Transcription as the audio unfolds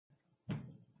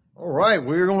All right,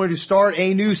 we're going to start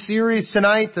a new series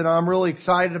tonight that I'm really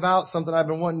excited about, something I've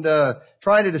been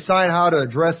trying to decide how to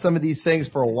address some of these things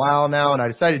for a while now, and I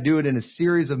decided to do it in a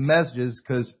series of messages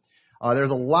because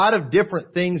there's a lot of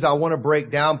different things I want to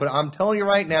break down, but I'm telling you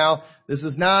right now, this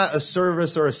is not a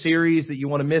service or a series that you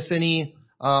want to miss any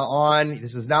on.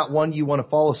 This is not one you want to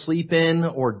fall asleep in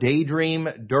or daydream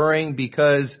during,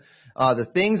 because the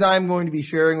things I'm going to be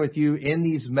sharing with you in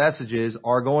these messages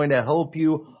are going to help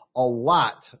you a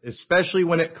lot, especially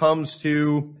when it comes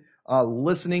to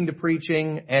listening to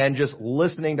preaching and just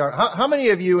listening to how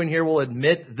many of you in here will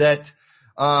admit that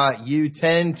you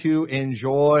tend to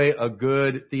enjoy a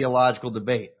good theological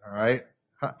debate? All right.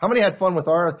 How many had fun with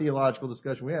our theological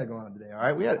discussion we had going on today? All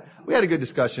right. We had a good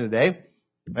discussion today,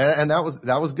 and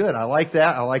that was good. I like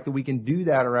that. I like that we can do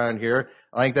that around here.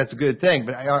 I think that's a good thing.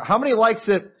 But how many likes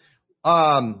it?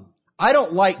 I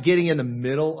don't like getting in the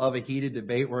middle of a heated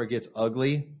debate where it gets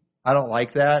ugly. I don't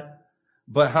like that.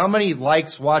 But how many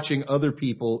likes watching other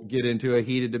people get into a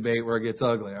heated debate where it gets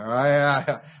ugly? All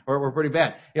right. We're pretty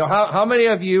bad. You know, how many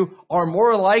of you are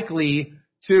more likely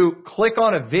to click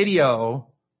on a video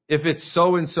if it's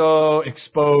so-and-so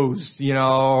exposed? You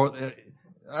know,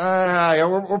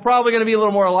 we're probably going to be a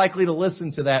little more likely to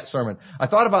listen to that sermon. I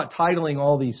thought about titling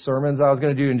all these sermons I was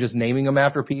going to do and just naming them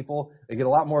after people. They get a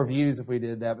lot more views if we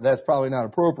did that, but that's probably not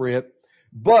appropriate.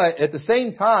 But at the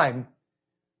same time,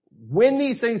 when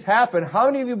these things happen, how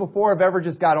many of you before have ever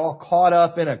just got all caught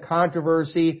up in a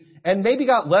controversy and maybe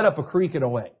got led up a creek in a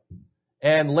way?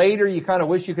 And later you kind of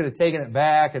wish you could have taken it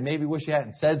back and maybe wish you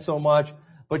hadn't said so much,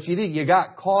 but you did. You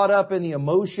got caught up in the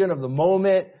emotion of the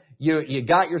moment. You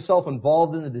got yourself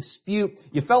involved in the dispute.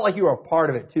 You felt like you were a part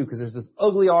of it too, because there's this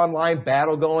ugly online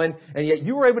battle going, and yet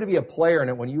you were able to be a player in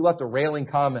it when you left a railing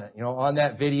comment, you know, on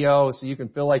that video, so you can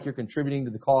feel like you're contributing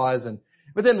to the cause.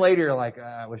 But then later you're like,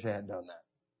 I wish I hadn't done that.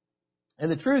 And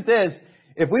the truth is,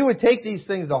 if we would take these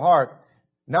things to heart,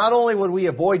 not only would we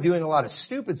avoid doing a lot of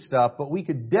stupid stuff, but we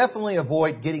could definitely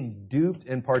avoid getting duped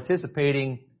and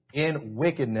participating in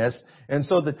wickedness. And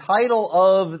so the title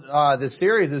of this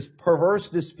series is Perverse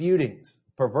Disputings.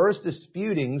 Perverse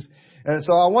Disputings. And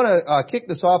so I want to kick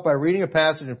this off by reading a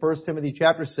passage in 1 Timothy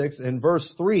chapter 6 and verse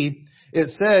 3. It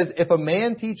says, "If a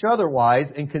man teach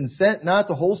otherwise and consent not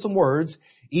to wholesome words,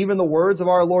 even the words of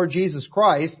our Lord Jesus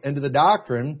Christ, and to the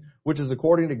doctrine which is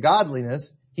according to godliness,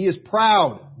 he is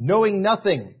proud, knowing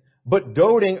nothing, but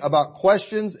doting about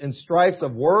questions and strifes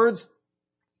of words,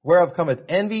 whereof cometh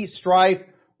envy, strife,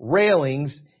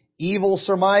 railings, evil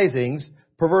surmisings,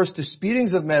 perverse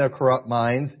disputings of men of corrupt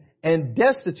minds, and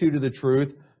destitute of the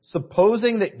truth,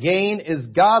 supposing that gain is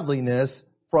godliness.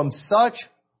 From such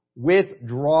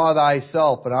withdraw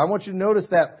thyself." And I want you to notice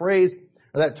that phrase,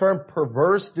 or that term,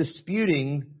 perverse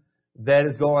disputing, that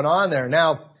is going on there.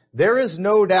 Now, there is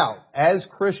no doubt, as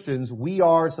Christians, we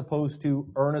are supposed to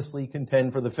earnestly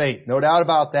contend for the faith. No doubt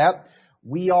about that.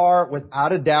 We are,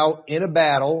 without a doubt, in a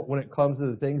battle when it comes to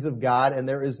the things of God, and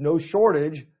there is no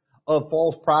shortage of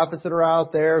false prophets that are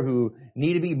out there who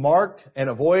need to be marked and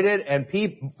avoided, and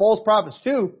false prophets,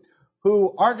 too,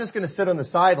 who aren't just going to sit on the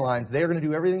sidelines. They're going to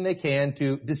do everything they can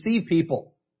to deceive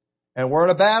people. And we're in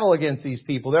a battle against these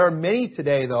people. There are many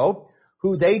today, though,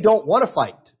 who they don't want to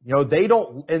fight. You know, they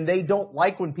don't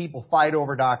like when people fight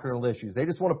over doctrinal issues. They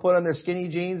just want to put on their skinny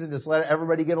jeans and just let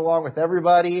everybody get along with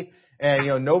everybody. And, you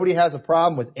know, nobody has a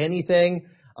problem with anything.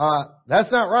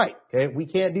 That's not right. Okay. We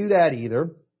can't do that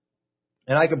either.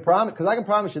 And I can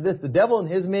promise you this, the devil and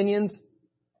his minions,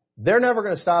 they're never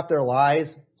going to stop their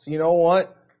lies. So you know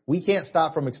what? We can't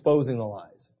stop from exposing the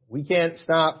lies. We can't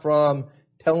stop from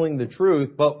telling the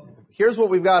truth. But here's what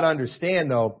we've got to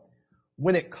understand, though.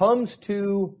 When it comes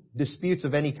to disputes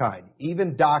of any kind,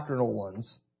 even doctrinal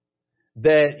ones,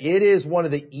 that it is one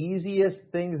of the easiest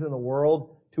things in the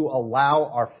world to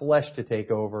allow our flesh to take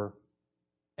over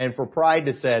and for pride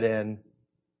to set in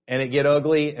and it get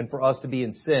ugly and for us to be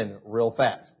in sin real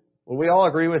fast. Will we all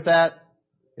agree with that?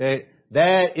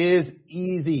 That is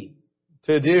easy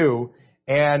to do,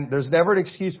 and there's never an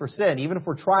excuse for sin. Even if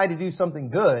we're trying to do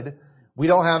something good, we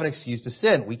don't have an excuse to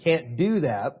sin. We can't do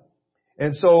that.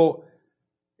 And so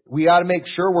we got to make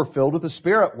sure we're filled with the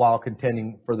Spirit while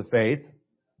contending for the faith.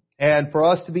 And for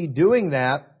us to be doing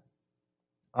that,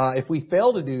 if we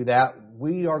fail to do that,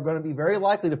 we are going to be very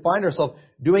likely to find ourselves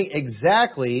doing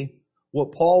exactly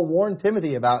what Paul warned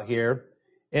Timothy about here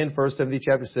in 1 Timothy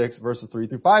chapter 6, verses 3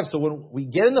 through 5. So when we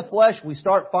get in the flesh, we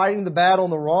start fighting the battle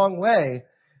in the wrong way,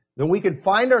 then we can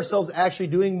find ourselves actually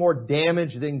doing more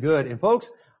damage than good. And folks,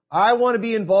 I want to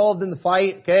be involved in the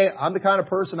fight. Okay, I'm the kind of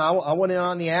person I want in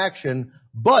on the action,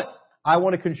 but I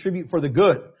want to contribute for the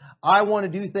good. I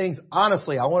want to do things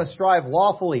honestly. I want to strive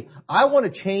lawfully. I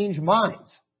want to change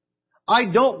minds. I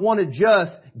don't want to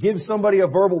just give somebody a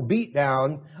verbal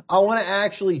beatdown. I want to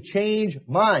actually change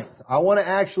minds. I want to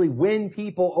actually win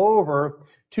people over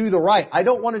to the right. I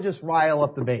don't want to just rile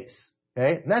up the base.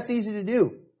 Okay? And that's easy to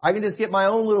do. I can just get my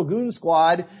own little goon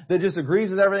squad that just agrees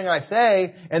with everything I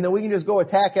say, and then we can just go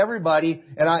attack everybody,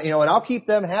 and I'll keep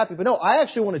them happy. But no, I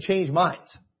actually want to change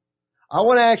minds. I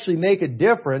want to actually make a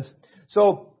difference.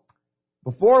 So,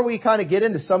 before we kind of get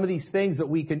into some of these things that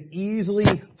we can easily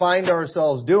find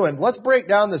ourselves doing, let's break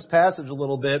down this passage a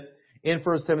little bit in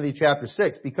 1 Timothy chapter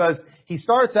 6, because he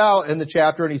starts out in the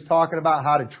chapter and he's talking about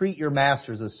how to treat your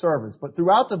masters as servants. But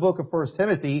throughout the book of 1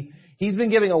 Timothy, he's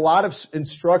been giving a lot of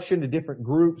instruction to different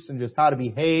groups and just how to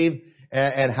behave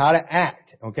and how to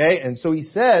act. Okay? And so he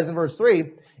says in verse 3,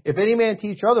 if any man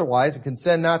teach otherwise and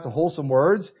consent not to wholesome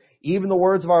words, even the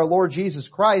words of our Lord Jesus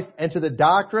Christ, and to the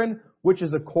doctrine which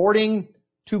is according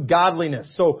to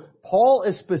godliness. So Paul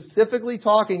is specifically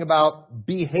talking about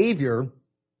behavior,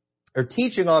 or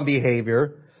teaching on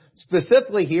behavior,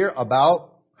 specifically here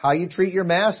about how you treat your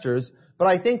masters, but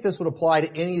I think this would apply to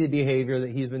any of the behavior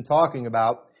that he's been talking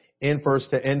about in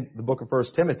the book of 1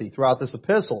 Timothy throughout this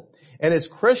epistle. And as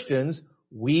Christians,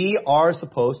 we are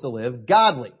supposed to live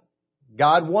godly.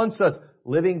 God wants us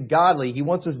living godly. He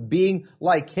wants us being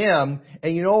like Him.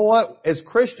 And you know what? As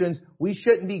Christians, we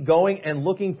shouldn't be going and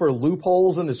looking for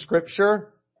loopholes in the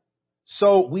Scripture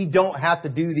so we don't have to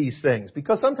do these things.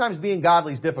 Because sometimes being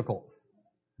godly is difficult.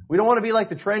 We don't want to be like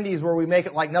the trendies where we make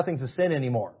it like nothing's a sin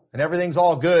anymore. And everything's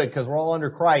all good because we're all under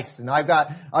Christ. And I've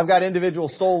got individual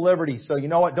soul liberty. So you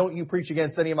know what? Don't you preach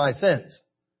against any of my sins.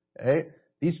 Okay?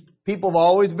 These people have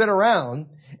always been around.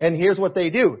 And here's what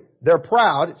they do. They're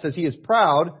proud. It says he is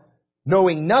proud,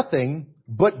 knowing nothing,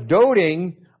 but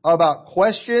doting about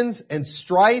questions and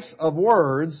strifes of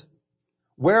words,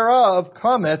 whereof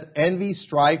cometh envy,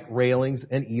 strife, railings,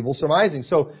 and evil surmising.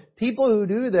 So people who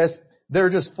do this, they're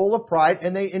just full of pride,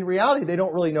 and in reality, they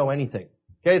don't really know anything.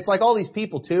 Okay, it's like all these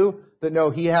people too that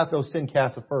know he hath no sin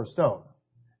cast the first stone.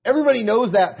 Everybody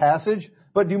knows that passage,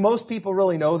 but do most people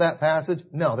really know that passage?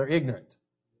 No, they're ignorant.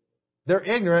 They're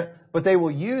ignorant, but they will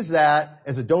use that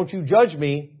as a don't you judge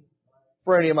me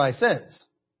for any of my sins.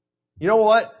 You know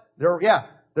what?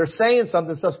 They're saying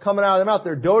something, stuff's coming out of their mouth.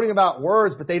 They're doting about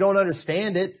words, but they don't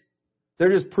understand it.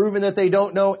 They're just proving that they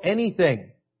don't know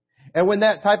anything. And when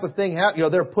that type of thing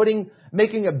happens, they're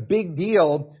making a big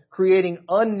deal, creating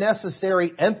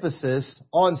unnecessary emphasis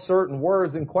on certain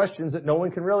words and questions that no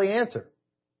one can really answer.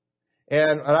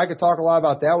 And I could talk a lot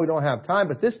about that. We don't have time.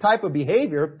 But this type of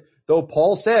behavior, though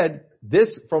Paul said,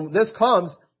 from this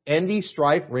comes envy,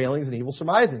 strife, railings, and evil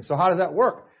surmising. So how does that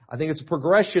work? I think it's a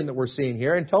progression that we're seeing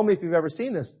here. And tell me if you've ever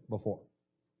seen this before.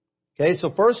 Okay,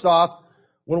 so first off,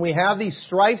 when we have these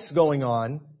strifes going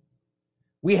on,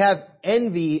 we have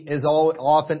envy is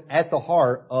often at the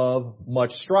heart of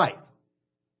much strife.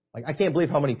 Like, I can't believe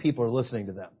how many people are listening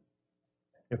to them.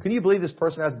 Can you believe this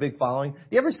person has a big following? Do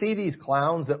you ever see these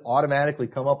clowns that automatically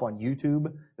come up on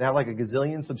YouTube that have like a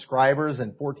gazillion subscribers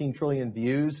and 14 trillion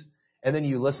views? And then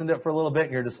you listen to it for a little bit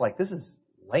and you're just like, this is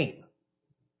lame.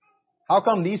 How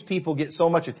come these people get so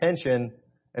much attention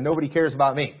and nobody cares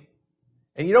about me?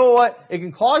 And you know what? It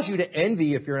can cause you to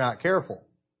envy if you're not careful.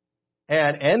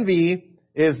 And envy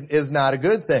is not a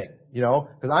good thing,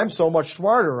 because I'm so much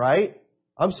smarter, right?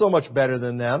 I'm so much better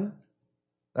than them.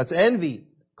 That's envy.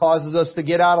 Causes us to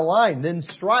get out of line. Then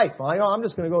strife. I'm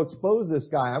just going to go expose this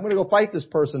guy. I'm going to go fight this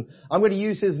person. I'm going to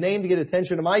use his name to get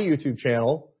attention to my YouTube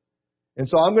channel. And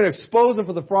so I'm going to expose him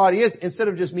for the fraud he is, instead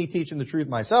of just me teaching the truth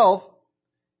myself.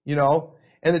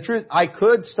 And the truth, I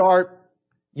could start,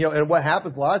 and what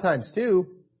happens a lot of times too,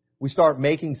 we start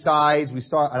making sides,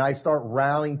 and I start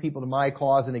rallying people to my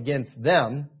cause and against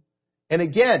them. And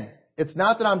again, it's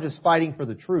not that I'm just fighting for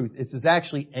the truth. It's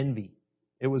actually envy.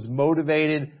 It was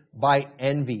motivated by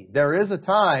envy. There is a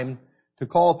time to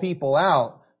call people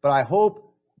out, but I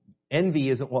hope envy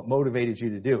isn't what motivated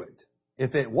you to do it.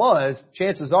 If it was,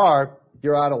 chances are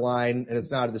you're out of line and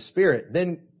it's not of the Spirit.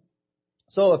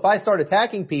 So if I start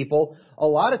attacking people, a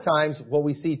lot of times what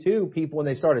we see too, people when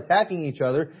they start attacking each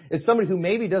other, is somebody who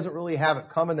maybe doesn't really have it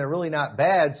coming, they're really not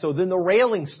bad, so then the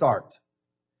railings start.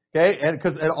 Okay? And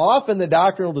often the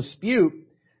doctrinal dispute,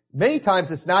 many times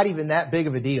it's not even that big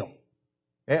of a deal.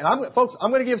 And I'm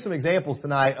going to give some examples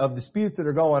tonight of disputes that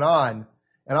are going on,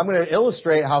 and I'm going to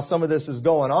illustrate how some of this is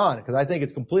going on, because I think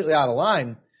it's completely out of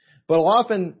line. But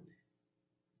often,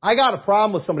 I got a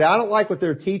problem with somebody. I don't like what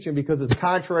they're teaching because it's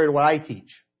contrary to what I teach.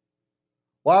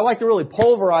 Well, I like to really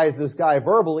pulverize this guy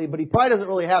verbally, but he probably doesn't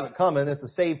really have it coming. It's a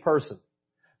saved person.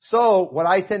 So what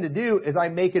I tend to do is I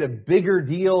make it a bigger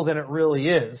deal than it really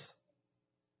is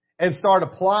and start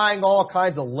applying all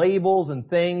kinds of labels and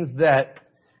things that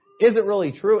isn't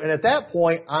really true. And at that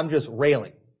point, I'm just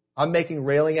railing. I'm making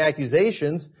railing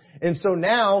accusations. And so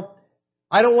now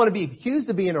I don't want to be accused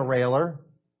of being a railer.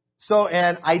 So,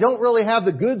 and I don't really have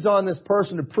the goods on this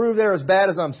person to prove they're as bad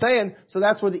as I'm saying. So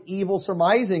that's where the evil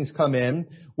surmisings come in,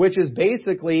 which is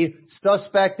basically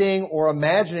suspecting or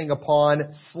imagining upon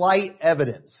slight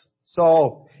evidence.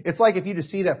 So it's like if you just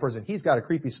see that person, he's got a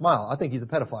creepy smile. I think he's a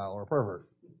pedophile or a pervert.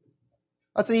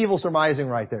 That's an evil surmising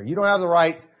right there. You don't have the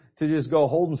right to just go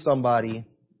holding somebody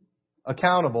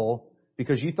accountable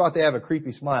because you thought they have a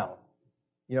creepy smile.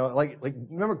 You know, like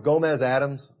remember Gomez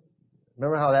Adams?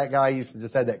 Remember how that guy used to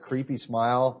just have that creepy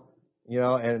smile, you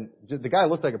know, and the guy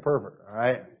looked like a pervert, all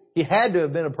right? He had to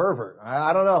have been a pervert.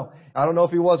 I don't know. I don't know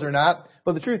if he was or not.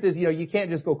 But the truth is, you know, you can't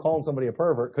just go calling somebody a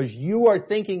pervert because you are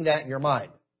thinking that in your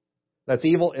mind. That's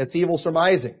evil. It's evil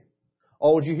surmising.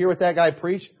 Oh, did you hear what that guy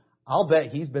preached? I'll bet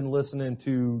he's been listening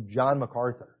to John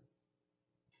MacArthur.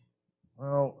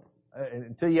 Well,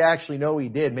 until you actually know he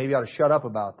did, maybe you ought to shut up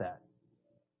about that.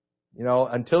 You know,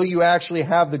 until you actually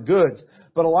have the goods.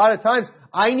 But a lot of times,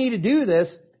 I need to do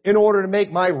this in order to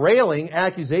make my railing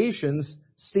accusations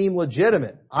seem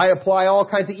legitimate. I apply all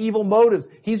kinds of evil motives.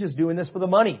 He's just doing this for the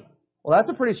money. Well, that's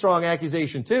a pretty strong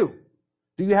accusation too.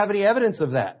 Do you have any evidence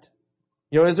of that?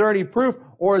 You know, is there any proof?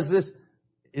 Or is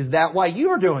that why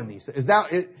you are doing these? Is that,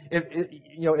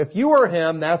 if you were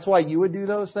him, that's why you would do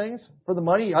those things for the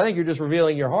money? I think you're just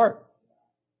revealing your heart.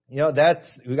 You know,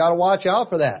 we gotta watch out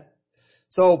for that.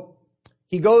 So,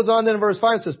 he goes on then in verse 5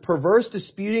 and says, perverse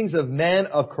disputings of men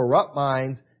of corrupt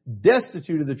minds,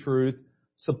 destitute of the truth,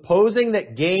 supposing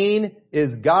that gain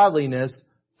is godliness,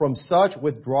 from such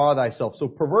withdraw thyself. So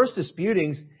perverse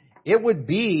disputings, it would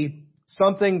be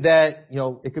something that, you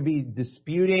know, it could be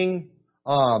disputing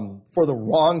for the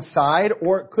wrong side,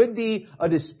 or it could be a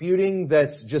disputing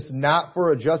that's just not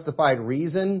for a justified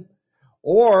reason,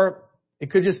 or it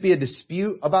could just be a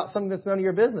dispute about something that's none of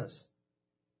your business.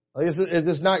 This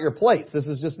is not your place. This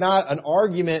is just not an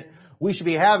argument we should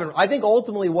be having. I think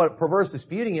ultimately what perverse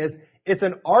disputing is, it's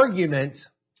an argument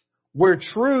where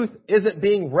truth isn't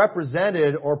being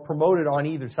represented or promoted on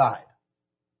either side.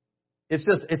 It's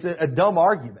a dumb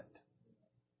argument.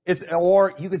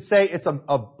 Or you could say it's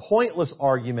a pointless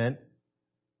argument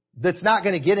that's not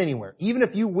going to get anywhere. Even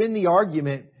if you win the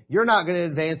argument, you're not going to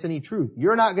advance any truth.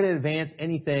 You're not going to advance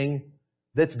anything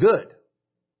that's good.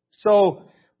 So,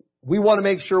 we want to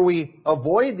make sure we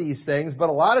avoid these things, but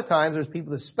a lot of times there's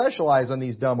people that specialize on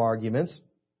these dumb arguments.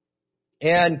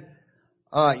 And,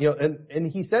 and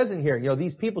he says in here, you know,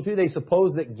 these people too, they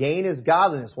suppose that gain is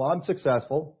godliness. Well, I'm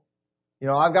successful. You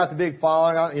know, I've got the big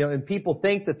following, you know, and people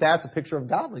think that that's a picture of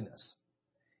godliness.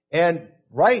 And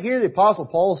right here, the Apostle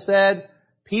Paul said,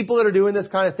 people that are doing this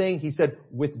kind of thing, he said,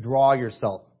 withdraw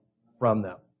yourself from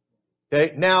them.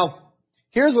 Okay. Now,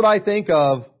 here's what I think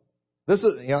of. This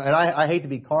is, you know, and I hate to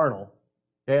be carnal,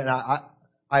 okay, and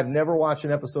I've never watched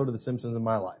an episode of The Simpsons in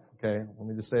my life, okay? Let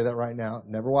me just say that right now.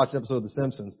 Never watched an episode of The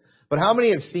Simpsons. But how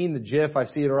many have seen the GIF, I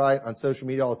see it right on social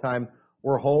media all the time,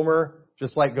 where Homer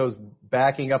just like goes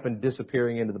backing up and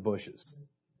disappearing into the bushes?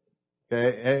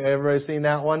 Okay, everybody seen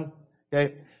that one?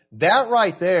 Okay, that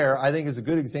right there, I think is a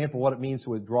good example of what it means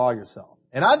to withdraw yourself.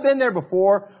 And I've been there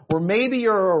before, where maybe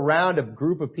you're around a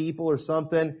group of people or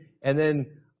something, and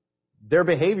then their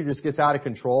behavior just gets out of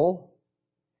control.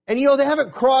 And you know, they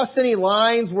haven't crossed any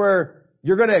lines where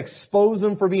you're going to expose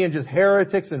them for being just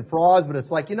heretics and frauds, but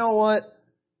it's like, you know what?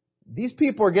 These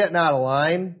people are getting out of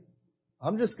line.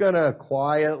 I'm just going to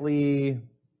quietly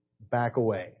back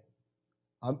away.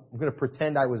 I'm going to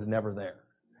pretend I was never there,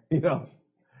 you know,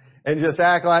 and just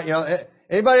act like, you know,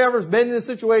 anybody ever been in a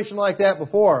situation like that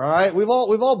before? All right. We've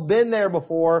all been there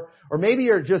before, or maybe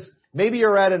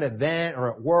you're at an event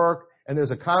or at work, and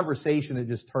there's a conversation that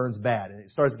just turns bad and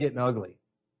it starts getting ugly.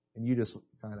 And you just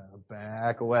kind of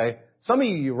back away. Some of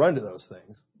you run to those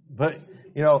things. But,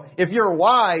 you know, if you're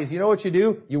wise, you know what you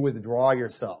do? You withdraw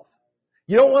yourself.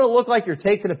 You don't want to look like you're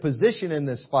taking a position in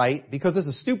this fight because it's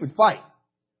a stupid fight.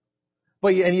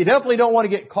 And you definitely don't want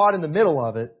to get caught in the middle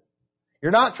of it.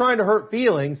 You're not trying to hurt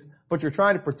feelings, but you're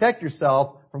trying to protect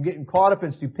yourself from getting caught up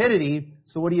in stupidity.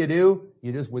 So what do?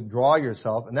 You just withdraw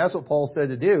yourself. And that's what Paul said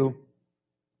to do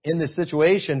in this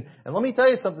situation. And let me tell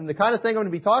you something, the kind of thing I'm going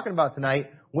to be talking about tonight,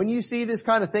 when you see this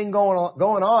kind of thing going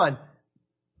on,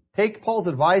 take Paul's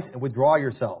advice and withdraw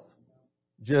yourself.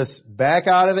 Just back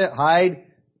out of it, hide,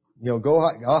 you know, go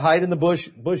hide in the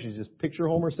bushes. Just picture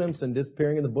Homer Simpson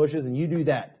disappearing in the bushes, and you do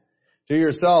that to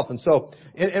yourself. And so,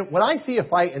 and when I see a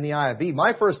fight in the IFB,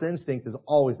 my first instinct is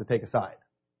always to take a side.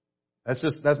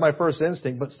 That's my first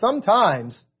instinct. But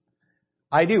sometimes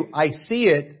I do. I see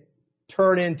it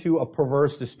turn into a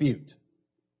perverse dispute.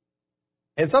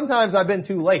 And sometimes I've been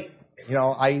too late.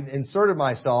 I inserted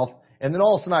myself, and then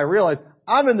all of a sudden I realized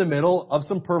I'm in the middle of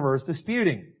some perverse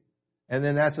disputing. And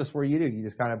then that's just where you do. You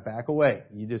just kind of back away.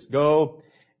 You just go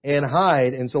and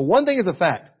hide. And so one thing is a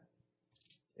fact,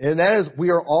 and that is we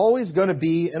are always going to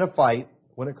be in a fight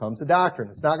when it comes to doctrine.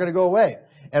 It's not going to go away.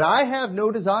 And I have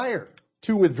no desire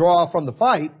to withdraw from the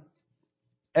fight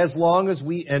as long as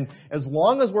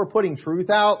we're putting truth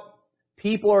out,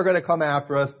 people are going to come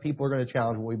after us. People are going to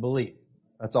challenge what we believe.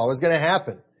 That's always going to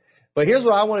happen. But here's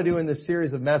what I want to do in this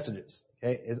series of messages.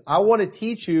 Okay, is I want to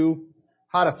teach you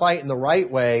how to fight in the right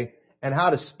way and how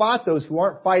to spot those who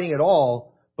aren't fighting at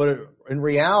all, but in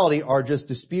reality are just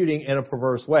disputing in a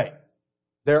perverse way.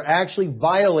 They're actually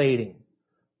violating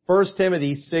 1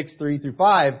 Timothy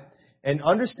 6:3-5. And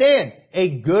understand,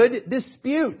 a good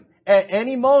dispute at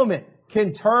any moment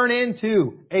can turn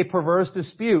into a perverse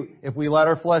dispute if we let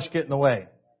our flesh get in the way.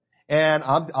 And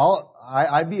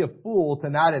I'd be a fool to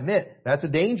not admit that's a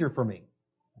danger for me.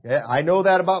 Okay? I know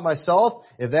that about myself.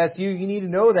 If that's you, you need to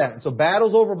know that. And so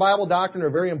battles over Bible doctrine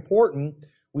are very important.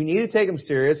 We need to take them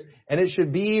serious. And it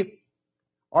should be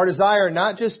our desire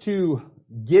not just to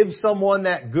give someone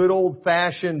that good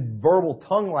old-fashioned verbal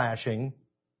tongue lashing,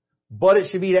 but it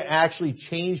should be to actually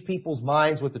change people's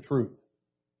minds with the truth.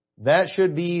 That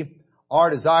should be our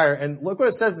desire. And look what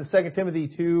it says in 2 Timothy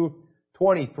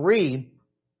 2:23.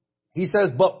 He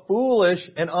says, but foolish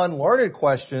and unlearned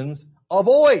questions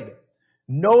avoid,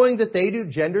 knowing that they do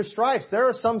gender strifes. There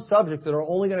are some subjects that are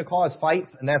only going to cause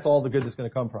fights, and that's all the good that's going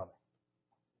to come from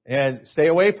it. And stay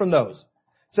away from those.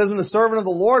 It says, and the servant of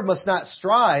the Lord must not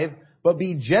strive, but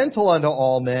be gentle unto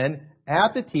all men,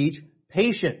 apt to teach,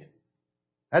 patient.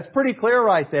 That's pretty clear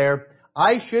right there.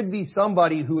 I should be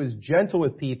somebody who is gentle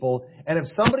with people, and if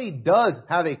somebody does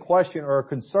have a question or a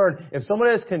concern, if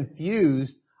someone is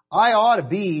confused, I ought to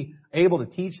be able to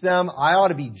teach them. I ought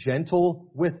to be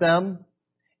gentle with them,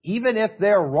 even if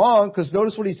they're wrong, because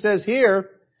notice what he says here. It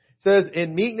says,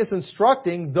 in meekness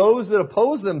instructing those that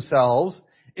oppose themselves,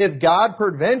 if God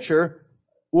peradventure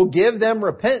will give them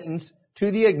repentance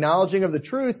to the acknowledging of the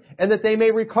truth, and that they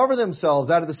may recover themselves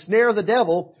out of the snare of the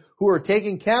devil, who are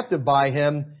taken captive by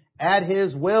him at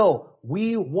his will.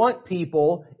 We want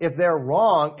people, if they're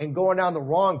wrong and going down the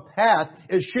wrong path,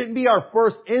 it shouldn't be our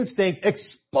first instinct,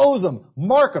 expose them,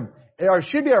 mark them. It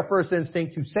should be our first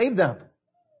instinct to save them.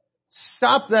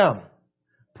 Stop them.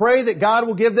 Pray that God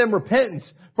will give them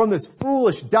repentance from this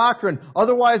foolish doctrine.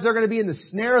 Otherwise, they're going to be in the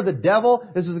snare of the devil.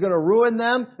 This is going to ruin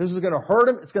them. This is going to hurt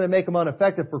them. It's going to make them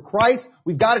ineffective for Christ.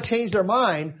 We've got to change their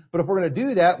mind. But if we're going to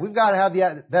do that, we've got to have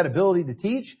that ability to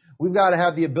teach. We've got to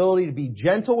have the ability to be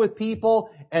gentle with people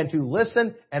and to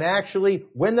listen and actually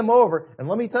win them over. And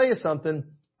let me tell you something.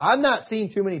 I'm not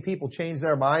seeing too many people change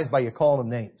their minds by you calling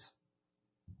them names.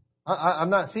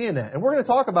 I'm not seeing that. And we're going to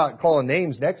talk about calling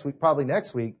names next week, probably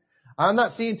next week. I'm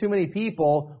not seeing too many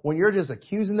people when you're just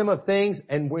accusing them of things,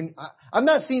 and I'm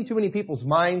not seeing too many people's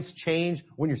minds change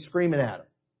when you're screaming at them.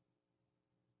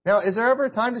 Now, is there ever a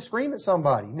time to scream at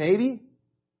somebody? Maybe.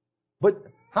 But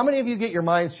how many of you get your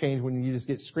minds changed when you just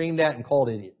get screamed at and called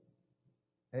idiot?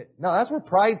 No, that's where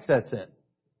pride sets in.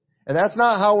 And that's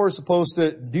not how we're supposed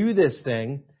to do this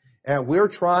thing. And we're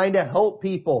trying to help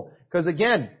people. Because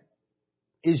again,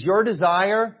 is your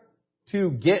desire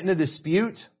to get in a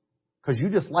dispute because you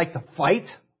just like to fight?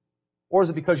 Or is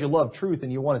it because you love truth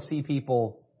and you want to see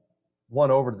people won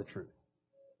over to the truth?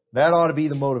 That ought to be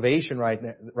the motivation right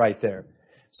there.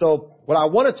 So what I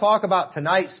want to talk about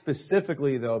tonight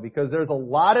specifically, though, because there's a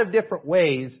lot of different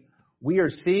ways we are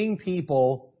seeing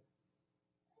people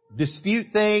dispute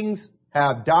things,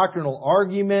 have doctrinal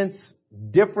arguments,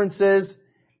 differences,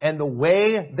 and the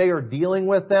way they are dealing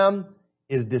with them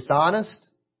is dishonest.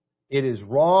 It is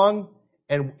wrong.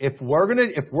 And if we're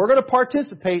gonna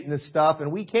participate in this stuff,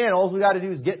 and we can, all we got to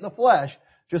do is get in the flesh.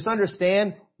 Just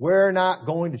understand, we're not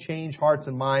going to change hearts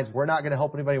and minds. We're not going to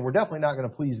help anybody. We're definitely not going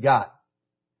to please God.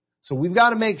 So we've got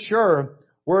to make sure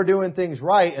we're doing things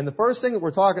right. And the first thing that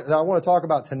I want to talk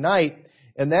about tonight,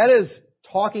 and that is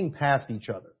talking past each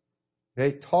other.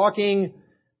 Okay, talking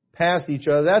past each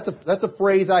other. That's a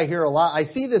phrase I hear a lot. I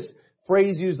see this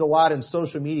phrase used a lot in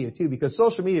social media too, because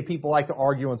social media people like to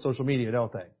argue on social media,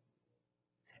 don't they?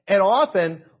 And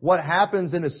often what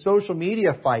happens in a social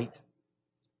media fight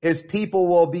is people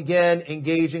will begin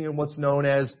engaging in what's known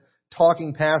as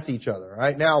talking past each other.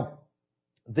 Right now,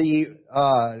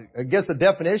 I guess the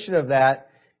definition of that,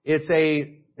 it's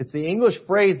the English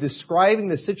phrase describing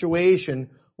the situation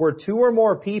where two or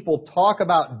more people talk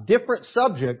about different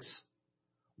subjects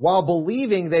while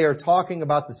believing they are talking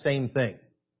about the same thing.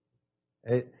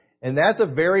 And that's a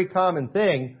very common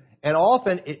thing. And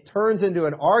often it turns into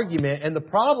an argument. And the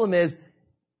problem is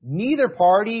neither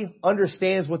party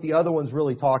understands what the other one's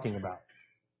really talking about.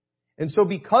 And so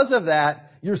because of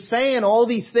that, you're saying all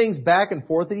these things back and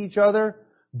forth at each other,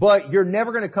 but you're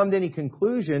never going to come to any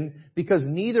conclusion because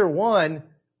neither one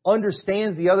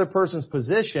understands the other person's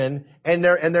position and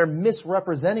they're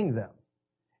misrepresenting them.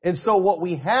 And so what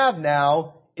we have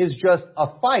now is just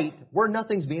a fight where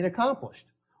nothing's being accomplished.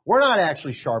 We're not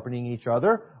actually sharpening each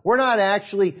other. We're not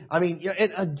actually,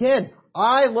 and again,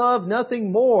 I love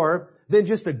nothing more than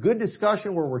just a good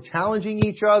discussion where we're challenging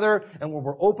each other and where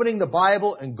we're opening the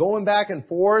Bible and going back and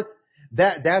forth.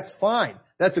 That's fine.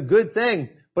 That's a good thing.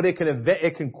 But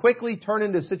it can quickly turn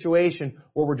into a situation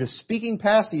where we're just speaking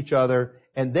past each other,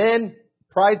 and then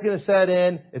pride's going to set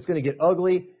in, it's going to get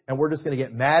ugly, and we're just going to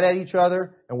get mad at each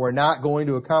other, and we're not going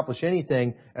to accomplish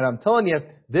anything. And I'm telling you,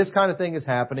 this kind of thing is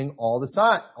happening all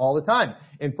the time.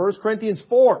 In 1 Corinthians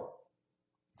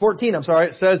 14,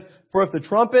 it says, "For if the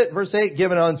trumpet," verse 8,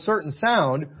 "give an uncertain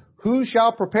sound, who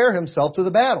shall prepare himself to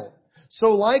the battle?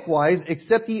 So likewise,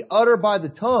 except ye utter by the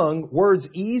tongue words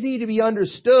easy to be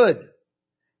understood,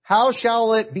 how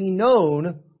shall it be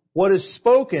known what is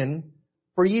spoken?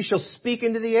 For ye shall speak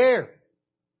into the air."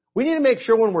 We need to make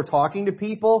sure when we're talking to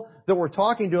people that we're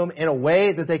talking to them in a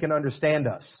way that they can understand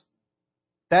us.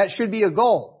 That should be a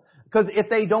goal. Because if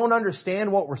they don't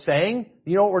understand what we're saying,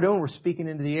 you know what we're doing? We're speaking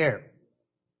into the air.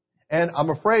 And I'm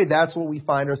afraid that's what we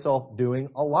find ourselves doing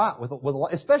a lot,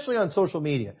 especially on social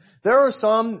media. There are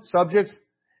some subjects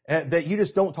that you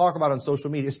just don't talk about on social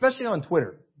media, especially on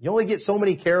Twitter. You only get so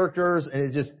many characters,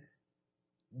 and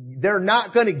they're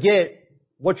not going to get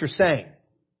what you're saying.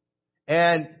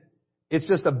 And it's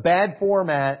just a bad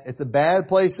format. It's a bad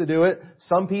place to do it.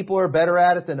 Some people are better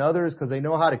at it than others because they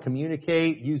know how to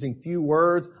communicate using few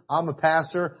words. I'm a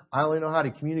pastor. I only know how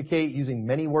to communicate using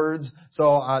many words.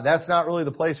 So that's not really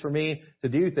the place for me to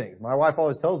do things. My wife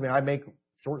always tells me I make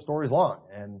short stories long.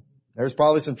 And there's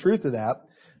probably some truth to that.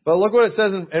 But look what it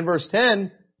says in verse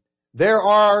 10. There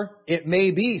are, it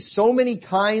may be, so many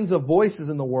kinds of voices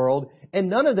in the world, and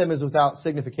none of them is without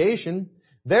signification.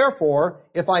 Therefore,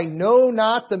 if I know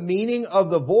not the meaning of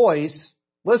the voice,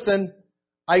 listen,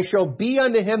 I shall be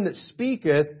unto him that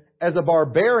speaketh as a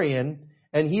barbarian,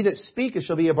 and he that speaketh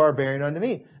shall be a barbarian unto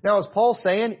me. Now, is Paul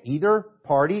saying either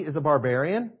party is a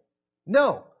barbarian?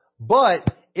 No. But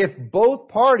if both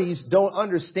parties don't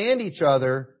understand each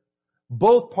other,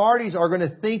 both parties are going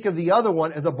to think of the other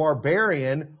one as a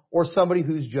barbarian or somebody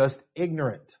who's just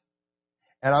ignorant.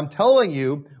 And I'm telling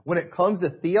you, when it comes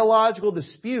to theological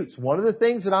disputes, one of the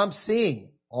things that I'm seeing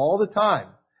all the time,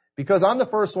 because I'm the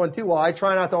first one too, while I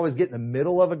try not to always get in the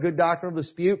middle of a good doctrinal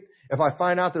dispute, if I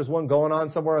find out there's one going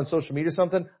on somewhere on social media or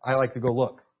something, I like to go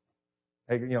look.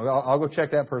 I'll go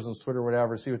check that person's Twitter or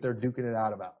whatever, see what they're duking it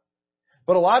out about.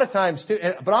 But a lot of times too,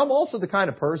 but I'm also the kind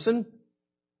of person,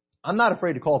 I'm not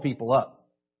afraid to call people up.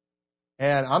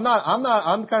 And I'm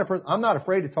the kind of person, I'm not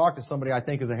afraid to talk to somebody I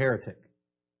think is a heretic.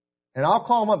 And I'll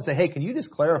call them up and say, hey, can you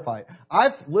just clarify?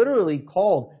 I've literally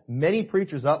called many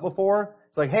preachers up before.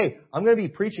 It's like, hey, I'm going to be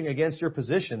preaching against your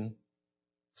position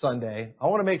Sunday. I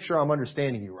want to make sure I'm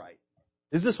understanding you right.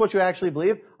 Is this what you actually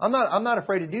believe? I'm not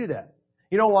afraid to do that.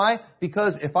 You know why?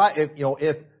 Because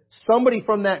if somebody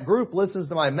from that group listens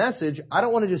to my message, I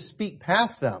don't want to just speak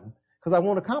past them because I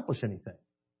won't accomplish anything.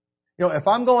 If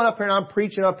I'm going up here and I'm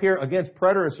preaching up here against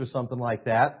preterists or something like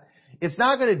that, it's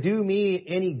not going to do me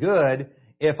any good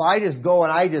if I just go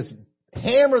and I just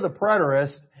hammer the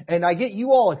preterist and I get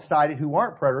you all excited who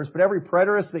aren't preterists, but every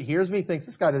preterist that hears me thinks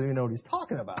this guy doesn't even know what he's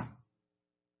talking about.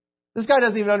 This guy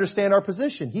doesn't even understand our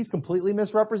position. He's completely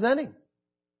misrepresenting.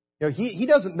 He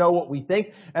doesn't know what we think,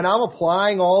 and I'm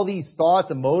applying all these thoughts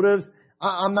and motives.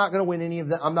 I'm not going to win any of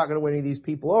them. I'm not going to win any of these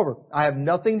people over. I have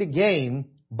nothing to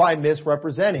gain by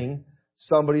misrepresenting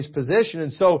somebody's position.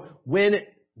 And so when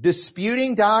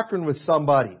disputing doctrine with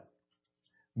somebody,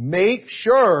 make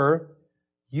sure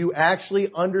you actually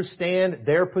understand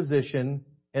their position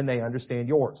and they understand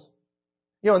yours.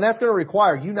 And that's going to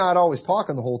require you not always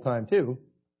talking the whole time too.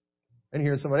 And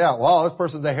hearing somebody out, well, this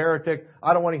person's a heretic.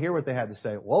 I don't want to hear what they had to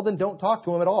say. Well, then don't talk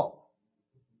to them at all.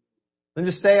 Then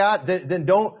just stay out. Then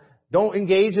don't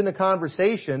engage in the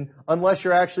conversation unless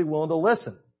you're actually willing to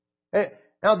listen.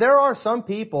 Now, there are some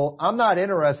people, I'm not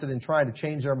interested in trying to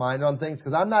change their mind on things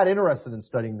because I'm not interested in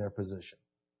studying their position.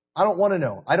 I don't want to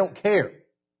know. I don't care.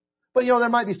 But, there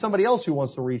might be somebody else who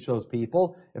wants to reach those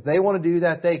people. If they want to do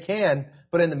that, they can.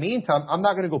 But in the meantime, I'm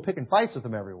not going to go picking fights with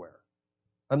them everywhere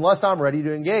unless I'm ready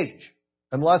to engage,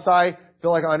 unless I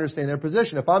feel like I understand their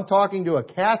position. If I'm talking to a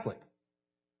Catholic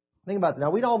Think about that.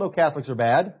 Now, we all know Catholics are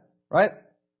bad, right?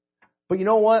 But you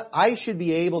know what? I should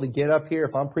be able to get up here,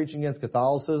 if I'm preaching against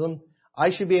Catholicism,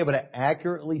 I should be able to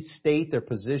accurately state their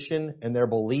position and their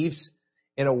beliefs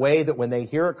in a way that when they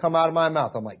hear it come out of my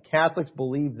mouth, I'm like, Catholics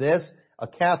believe this. A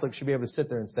Catholic should be able to sit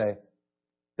there and say,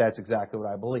 that's exactly what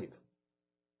I believe.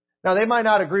 Now, they might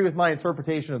not agree with my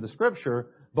interpretation of the Scripture,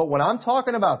 but when I'm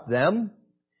talking about them,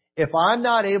 if I'm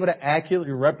not able to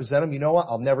accurately represent them, you know what?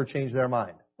 I'll never change their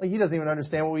mind. Like, he doesn't even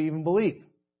understand what we even believe.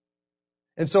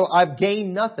 And so I've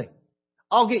gained nothing.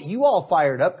 I'll get you all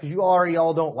fired up because you already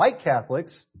all don't like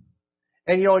Catholics.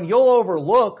 And you'll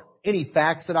overlook any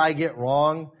facts that I get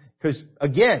wrong because,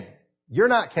 again, you're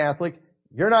not Catholic.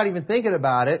 You're not even thinking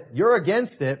about it. You're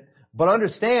against it. But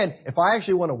understand, if I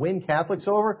actually want to win Catholics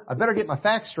over, I better get my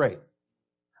facts straight.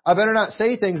 I better not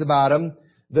say things about them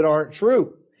that aren't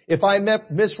true. If I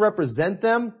misrepresent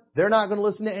them, they're not going to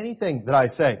listen to anything that I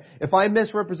say. If I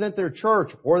misrepresent their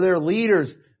church or their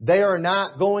leaders, they are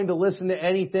not going to listen to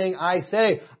anything I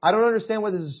say. I don't understand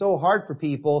why this is so hard for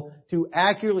people to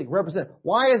accurately represent.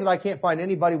 Why is it I can't find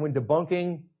anybody when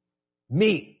debunking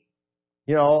me?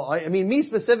 Me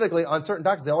specifically on certain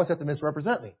doctrines, they always have to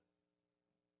misrepresent me.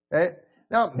 Okay?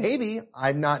 Now, maybe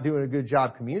I'm not doing a good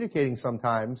job communicating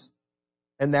sometimes,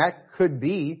 and that could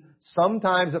be.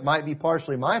 Sometimes it might be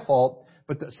partially my fault,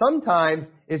 but sometimes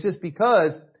it's just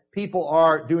because people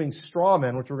are doing straw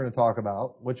men, which we're going to talk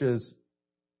about, which is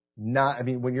not,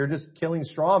 when you're just killing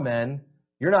straw men,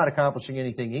 you're not accomplishing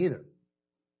anything either.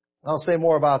 I'll say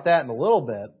more about that in a little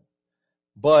bit,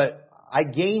 but I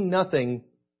gain nothing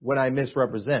when I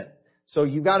misrepresent. So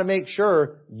you've got to make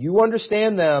sure you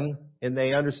understand them and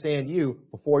they understand you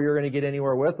before you're going to get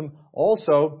anywhere with them.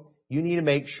 Also, you need to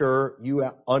make sure you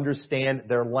understand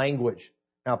their language.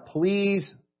 Now,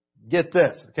 please get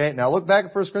this, okay? Now, look back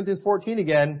at 1 Corinthians 14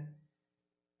 again.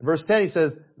 In verse 10, he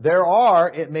says, there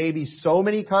are, it may be, so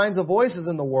many kinds of voices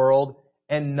in the world,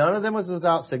 and none of them is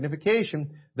without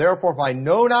signification. Therefore, if I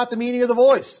know not the meaning of the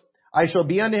voice, I shall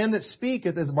be unto him that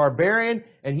speaketh as a barbarian,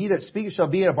 and he that speaketh shall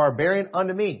be a barbarian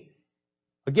unto me.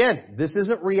 Again, this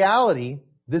isn't reality.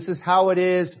 This is how it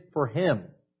is for him.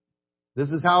 This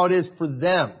is how it is for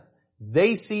them.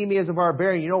 They see me as a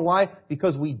barbarian. You know why?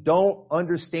 Because we don't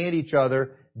understand each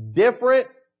other. Different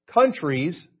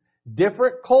countries,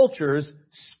 different cultures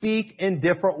speak in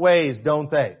different ways,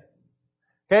 don't they?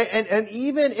 Okay, and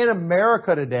even in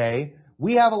America today,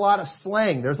 we have a lot of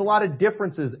slang. There's a lot of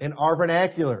differences in our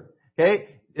vernacular.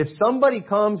 Okay, if somebody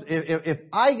comes, if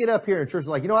I get up here in church and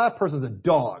like, that person's a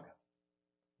dog,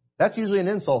 that's usually an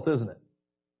insult, isn't it?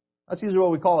 That's usually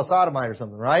what we call a sodomite or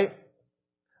something, right?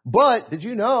 But did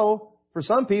you know, for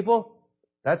some people,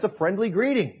 that's a friendly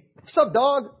greeting. What's up,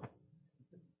 dog?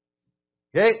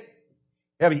 Okay?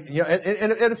 Yeah,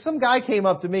 and if some guy came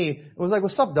up to me and was like,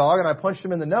 what's up, dog? And I punched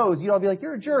him in the nose, I'd be like,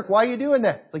 you're a jerk. Why are you doing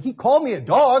that? It's like, he called me a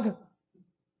dog.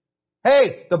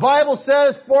 Hey, the Bible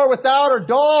says, for without are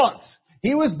dogs.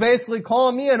 He was basically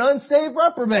calling me an unsaved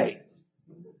reprobate.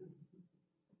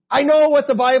 I know what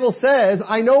the Bible says.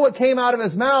 I know what came out of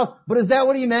his mouth, but is that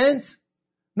what he meant?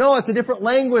 No, it's a different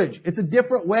language. It's a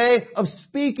different way of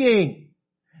speaking.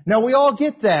 Now, we all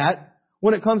get that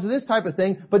when it comes to this type of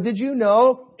thing, but did you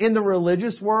know in the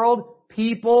religious world,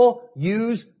 people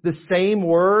use the same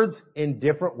words in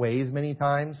different ways many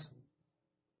times?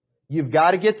 You've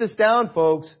got to get this down,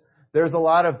 folks. There's a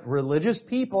lot of religious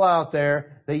people out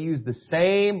there. They use the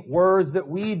same words that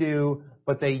we do,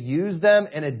 but they use them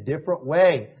in a different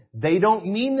way. They don't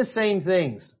mean the same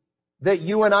things that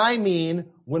you and I mean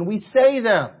when we say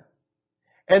them.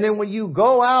 And then when you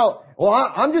go out,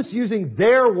 I'm just using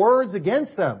their words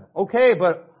against them. Okay,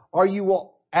 but are you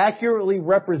accurately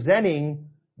representing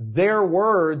their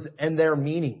words and their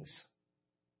meanings?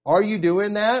 Are you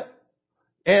doing that?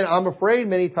 And I'm afraid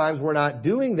many times we're not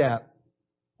doing that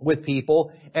with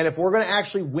people. And if we're going to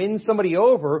actually win somebody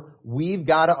over, we've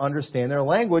got to understand their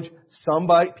language.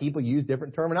 People use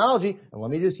different terminology. And let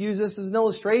me just use this as an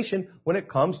illustration when it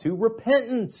comes to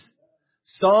repentance.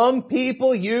 Some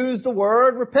people use the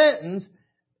word repentance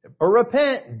or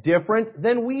repent different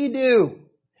than we do.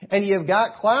 And you've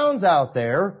got clowns out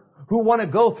there who want to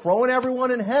go throwing everyone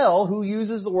in hell who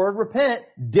uses the word repent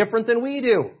different than we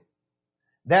do.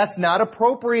 That's not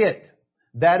appropriate.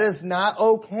 That is not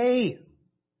okay.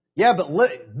 Yeah, but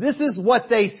this is what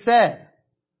they said.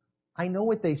 I know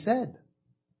what they said.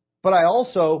 But I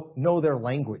also know their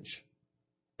language.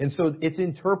 And so it's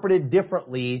interpreted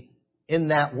differently in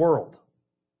that world.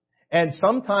 And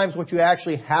sometimes what you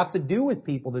actually have to do with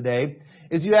people today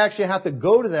is you actually have to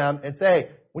go to them and say,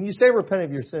 when you say repent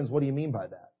of your sins, what do you mean by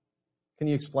that? Can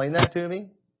you explain that to me?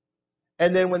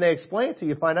 And then when they explain it to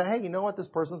you, you find out, hey, you know what? This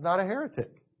person's not a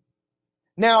heretic.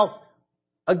 Now,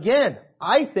 again,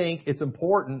 I think it's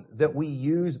important that we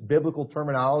use biblical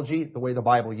terminology the way the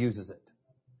Bible uses it.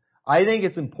 I think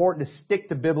it's important to stick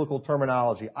to biblical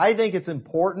terminology. I think it's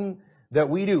important that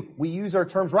we use our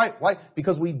terms right. Why?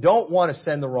 Because we don't want to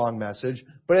send the wrong message.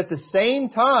 But at the same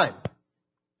time,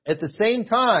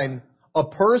 a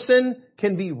person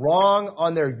can be wrong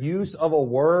on their use of a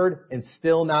word and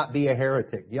still not be a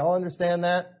heretic. Do y'all understand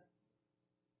that?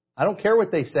 I don't care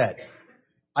what they said.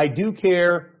 I do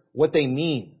care what they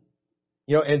mean.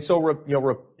 And so,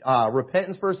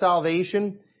 repentance for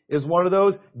salvation is one of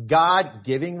those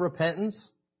God-giving repentance.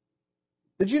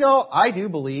 Did you know I do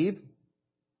believe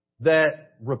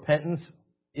that repentance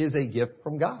is a gift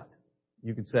from God?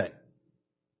 You could say.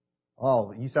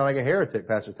 Oh, you sound like a heretic,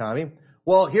 Pastor Tommy.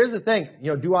 Well, here's the thing.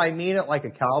 Do I mean it like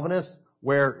a Calvinist,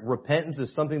 where repentance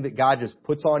is something that God just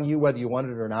puts on you whether you want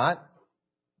it or not?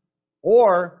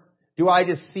 Or do I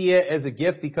just see it as a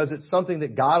gift because it's something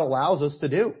that God allows us to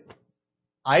do?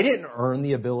 I didn't earn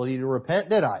the ability to repent,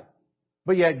 did I?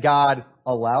 But yet God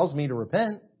allows me to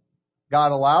repent.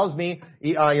 God allows me,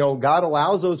 God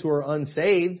allows those who are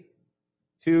unsaved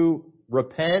to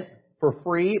repent for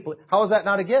free. How is that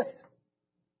not a gift?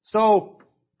 So,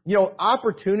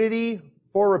 opportunity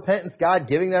for repentance, God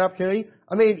giving that opportunity.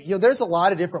 I mean, there's a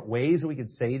lot of different ways that we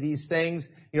could say these things.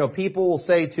 People will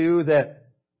say too that,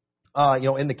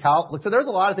 in the so there's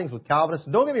a lot of things with Calvinists.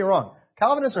 Don't get me wrong.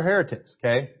 Calvinists are heretics,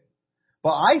 okay?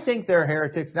 But I think they're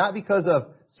heretics not because of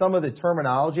some of the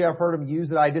terminology I've heard them use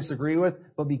that I disagree with,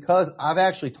 but because I've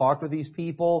actually talked with these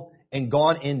people and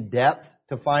gone in depth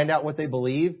to find out what they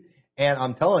believe. And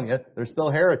I'm telling you, they're still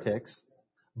heretics.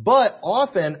 But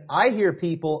often I hear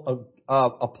people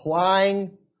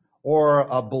applying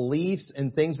or beliefs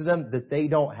and things to them that they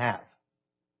don't have.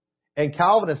 And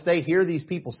Calvinists, they hear these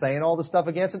people saying all this stuff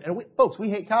against them. And folks, we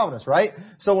hate Calvinists, right?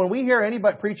 So when we hear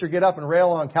anybody preacher get up and rail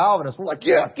on Calvinists, we're like,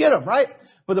 yeah, get them, right?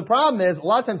 But the problem is, a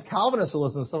lot of times Calvinists will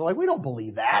listen to stuff like, we don't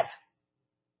believe that.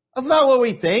 That's not what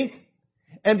we think.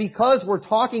 And because we're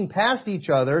talking past each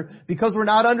other, because we're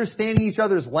not understanding each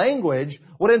other's language,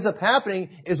 what ends up happening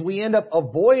is we end up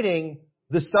avoiding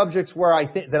the subjects where I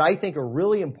think are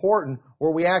really important,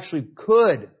 where we actually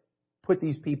could put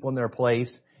these people in their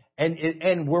place.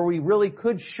 And where we really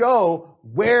could show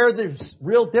where the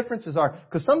real differences are.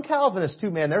 Because some Calvinists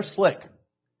too, man, they're slick.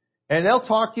 And they'll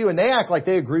talk to you and they act like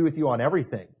they agree with you on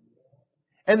everything.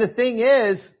 And the thing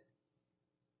is,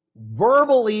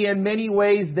 verbally in many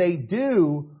ways they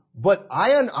do, but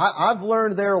I've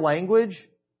learned their language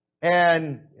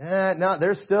and no,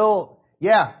 they're still,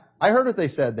 yeah, I heard what they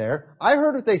said there. I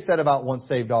heard what they said about once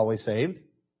saved, always saved.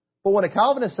 But when a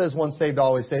Calvinist says once saved,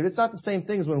 always saved, it's not the same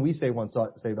thing as when we say once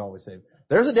saved, always saved.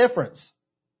 There's a difference.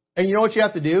 And you know what you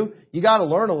have to do? You got to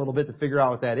learn a little bit to figure out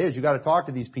what that is. You got to talk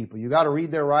to these people. You got to read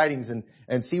their writings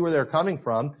and see where they're coming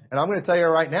from. And I'm going to tell you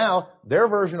right now, their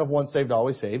version of once saved,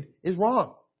 always saved is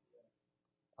wrong.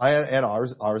 And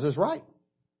ours is right.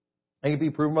 And it can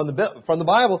be proven from the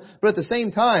Bible. But at the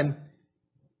same time,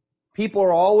 people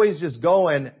are always just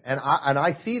going, and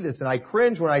I see this, and I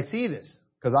cringe when I see this.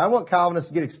 Because I want Calvinists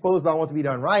to get exposed, but I want it to be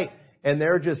done right. And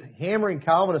they're just hammering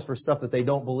Calvinists for stuff that they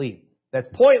don't believe. That's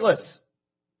pointless.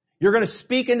 You're going to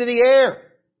speak into the air.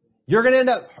 You're going to end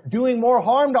up doing more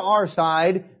harm to our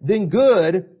side than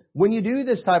good when you do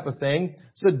this type of thing.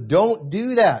 So don't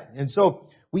do that. And so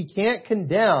we can't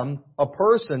condemn a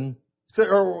person.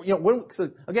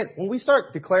 When we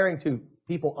start declaring to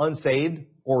people unsaved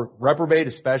or reprobate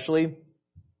especially,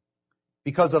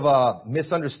 because of a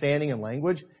misunderstanding in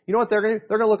language, you know what they're going to do?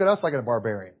 They're going to look at us like a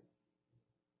barbarian.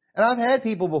 And I've had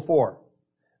people before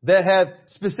that have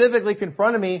specifically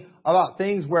confronted me about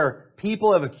things where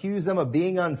people have accused them of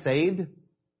being unsaved.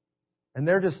 And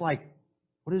they're just like,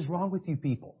 what is wrong with you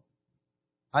people?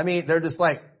 I mean, they're just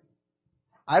like,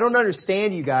 I don't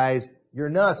understand you guys. You're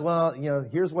nuts. Well,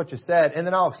 here's what you said. And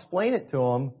then I'll explain it to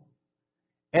them.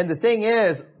 And the thing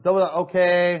is, they'll be like,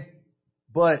 okay,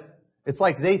 but it's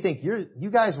like they think you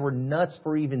guys were nuts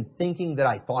for even thinking that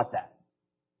I thought that.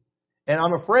 And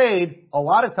I'm afraid a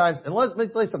lot of times, and let me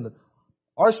tell you something.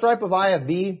 Our stripe of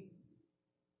IFB,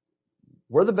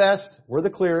 we're the best, we're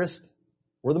the clearest,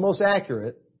 we're the most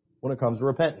accurate when it comes to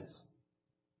repentance.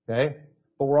 Okay?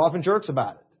 But we're often jerks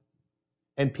about it.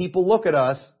 And people look at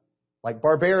us like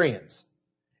barbarians.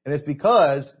 And it's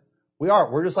because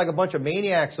we're just like a bunch of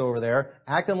maniacs over there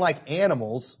acting like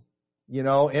animals.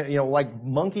 Like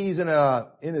monkeys in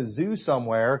a zoo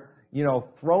somewhere,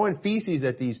 throwing feces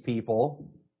at these people.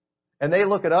 And they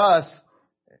look at us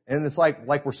and it's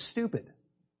like we're stupid.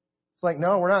 It's like,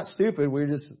 no, we're not stupid. We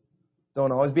just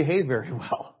don't always behave very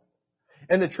well.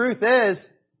 And the truth is,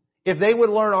 If they would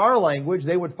learn our language,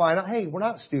 they would find out, hey, we're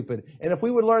not stupid. And if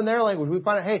we would learn their language, we'd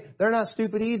find out, hey, they're not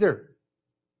stupid either.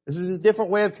 This is a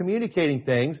different way of communicating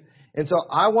things. And so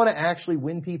I want to actually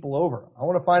win people over. I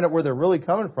want to find out where they're really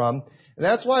coming from. And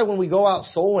that's why when we go out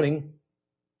soul winning,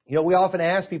 we often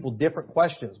ask people different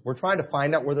questions. We're trying to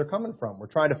find out where they're coming from. We're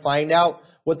trying to find out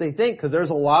what they think, because there's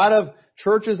a lot of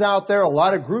churches out there, a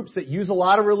lot of groups that use a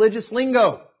lot of religious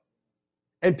lingo.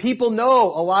 And people know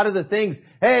a lot of the things.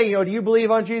 Hey, do you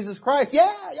believe on Jesus Christ?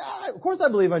 Yeah, of course I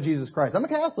believe on Jesus Christ. I'm a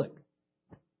Catholic.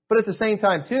 But at the same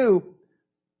time, too,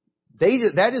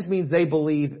 that just means they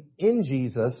believe in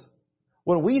Jesus.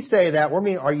 When we say that, we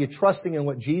mean, are you trusting in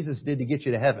what Jesus did to get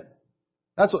you to heaven?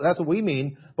 That's what we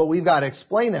mean, but we've got to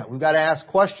explain that. We've got to ask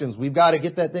questions. We've got to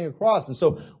get that thing across. And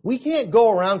so we can't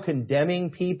go around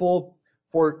condemning people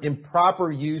for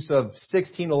improper use of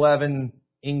 1611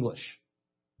 English.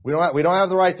 We don't have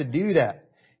the right to do that.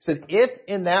 He said, if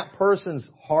in that person's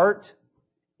heart,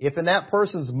 if in that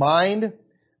person's mind,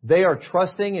 they are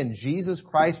trusting in Jesus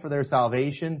Christ for their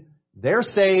salvation, they're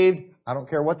saved. I don't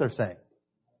care what they're saying.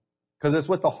 Because it's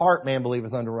with the heart man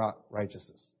believeth unto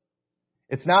righteousness.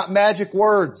 It's not magic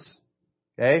words.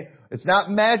 Okay? It's not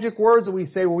magic words that we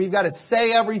say, well, we've got to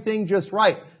say everything just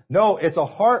right. No, it's a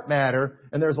heart matter.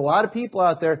 And there's a lot of people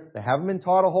out there that haven't been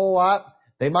taught a whole lot.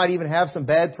 They might even have some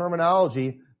bad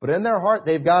terminology. But in their heart,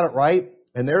 they've got it right.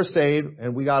 And they're saved.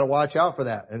 And we got to watch out for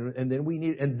that. And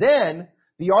then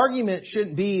the argument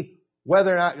shouldn't be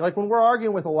whether or not, like when we're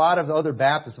arguing with a lot of the other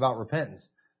Baptists about repentance,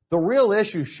 the real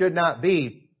issue should not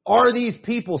be, are these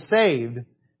people saved?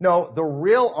 No, the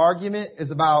real argument is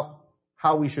about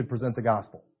how we should present the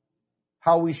gospel,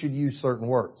 how we should use certain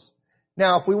words.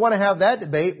 Now, if we want to have that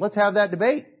debate, let's have that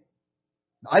debate.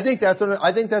 I think that's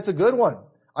a good one.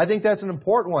 I think that's an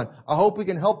important one. I hope we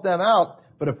can help them out.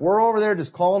 But if we're over there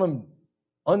just calling them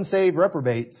unsaved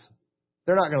reprobates,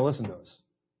 they're not going to listen to us.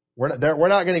 We're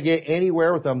not going to get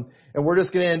anywhere with them, and we're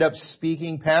just going to end up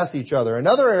speaking past each other.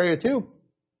 Another area too,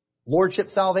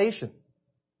 lordship salvation.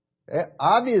 Okay?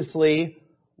 Obviously,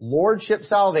 lordship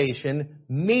salvation,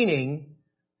 meaning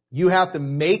you have to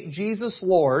make Jesus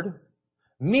Lord,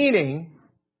 meaning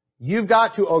you've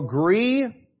got to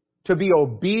agree to be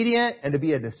obedient and to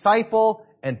be a disciple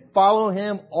and follow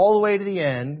Him all the way to the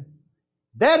end.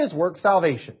 That is work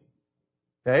salvation.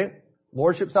 Okay?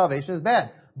 Lordship salvation is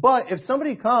bad. But if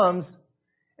somebody comes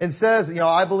and says,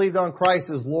 I believed on Christ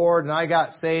as Lord and I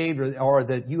got saved, or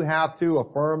that you have to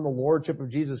affirm the Lordship of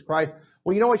Jesus Christ,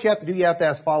 well, you know what you have to do? You have to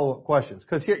ask follow-up questions.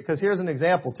 Because here's an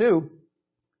example too.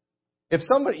 If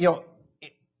somebody,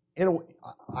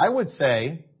 I would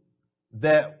say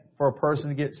that for a person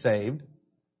to get saved,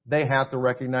 they have to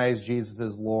recognize Jesus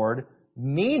as Lord,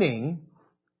 meaning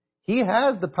He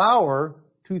has the power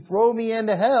to throw me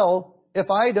into hell if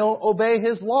I don't obey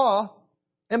His law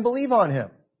and believe on Him.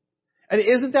 And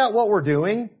isn't that what we're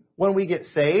doing when we get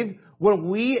saved? When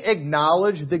we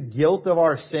acknowledge the guilt of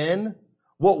our sin,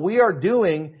 what we are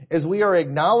doing is we are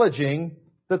acknowledging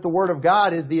that the Word of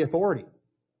God is the authority.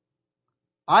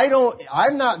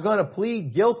 I'm not going to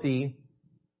plead guilty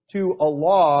to a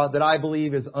law that I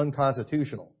believe is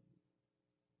unconstitutional.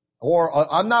 Or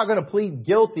I'm not going to plead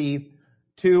guilty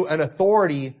to an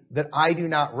authority that I do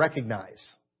not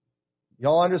recognize.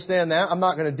 Y'all understand that? I'm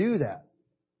not going to do that.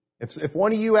 If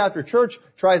one of you after church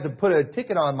tries to put a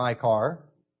ticket on my car,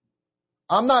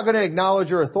 I'm not going to acknowledge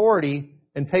your authority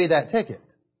and pay that ticket.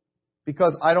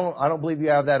 Because I don't believe you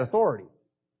have that authority.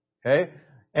 Okay?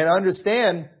 And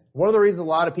understand, one of the reasons a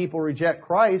lot of people reject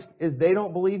Christ is they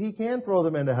don't believe He can throw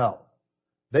them into hell.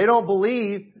 They don't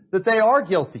believe that they are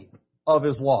guilty of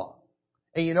His law.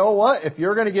 And you know what? If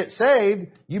you're going to get saved,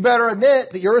 you better admit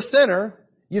that you're a sinner,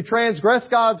 you transgress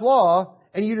God's law,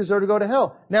 and you deserve to go to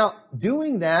hell. Now,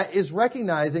 doing that is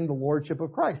recognizing the Lordship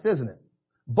of Christ, isn't it?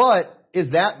 But is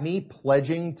that me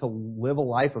pledging to live a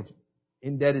life of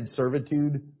indebted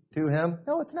servitude to Him?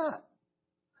 No, it's not.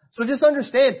 So just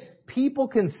understand, people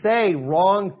can say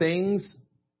wrong things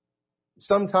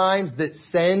sometimes that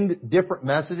send different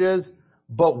messages,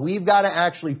 but we've got to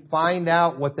actually find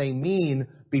out what they mean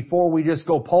before we just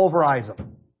go pulverize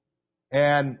them.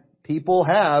 And people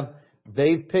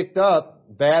they've picked up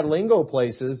bad lingo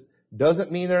places,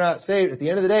 doesn't mean they're not saved. At the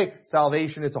end of the day,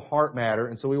 salvation, it's a heart matter,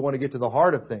 and so we want to get to the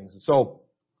heart of things. So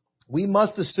we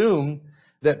must assume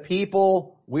that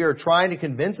people we are trying to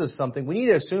convince of something, we need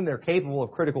to assume they're capable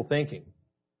of critical thinking.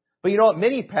 But you know what?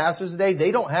 Many pastors today,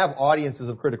 they don't have audiences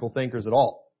of critical thinkers at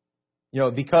all.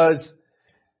 Because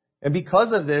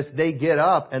of this, they get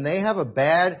up and they have a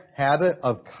bad habit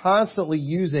of constantly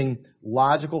using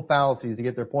logical fallacies to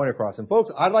get their point across. And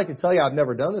folks, I'd like to tell you I've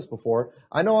never done this before.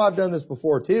 I know I've done this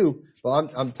before too, but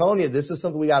I'm telling you this is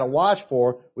something we got to watch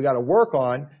for. We got to work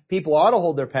on. People ought to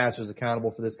hold their pastors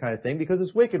accountable for this kind of thing because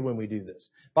it's wicked when we do this.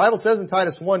 The Bible says in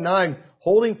Titus 1:9,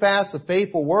 holding fast the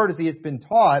faithful word as he has been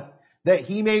taught, that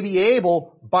he may be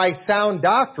able by sound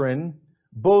doctrine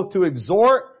both to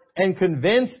exhort and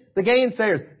convince the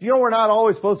gainsayers. Do you know we're not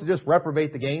always supposed to just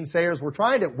reprobate the gainsayers? We're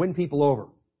trying to win people over.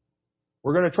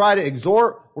 We're going to try to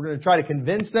exhort, we're going to try to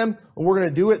convince them, and we're going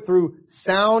to do it through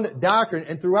sound doctrine.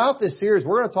 And throughout this series,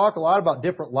 we're going to talk a lot about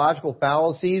different logical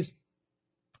fallacies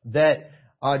that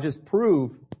just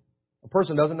prove a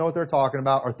person doesn't know what they're talking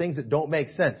about, or things that don't make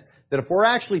sense. That if we're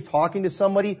actually talking to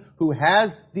somebody who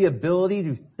has the ability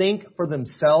to think for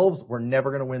themselves, we're never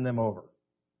going to win them over.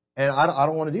 And I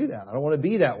don't want to do that. I don't want to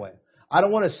be that way. I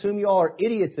don't want to assume you all are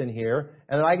idiots in here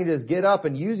and that I can just get up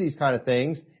and use these kind of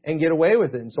things and get away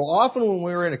with it. And so often when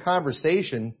we're in a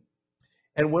conversation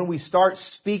and when we start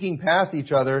speaking past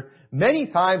each other, many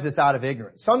times it's out of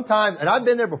ignorance. Sometimes, and I've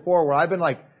been there before where I've been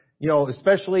like,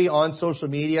 especially on social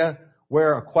media,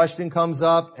 where a question comes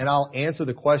up and I'll answer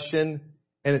the question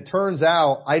and it turns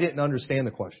out I didn't understand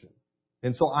the question.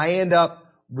 And so I end up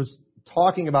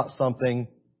talking about something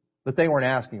that they weren't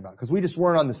asking about because we just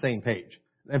weren't on the same page.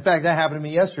 In fact, that happened to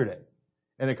me yesterday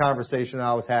in a conversation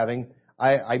I was having.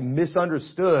 I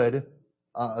misunderstood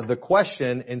the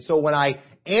question, and so when I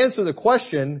answered the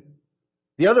question,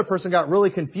 the other person got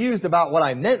really confused about what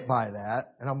I meant by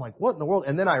that, and I'm like, what in the world?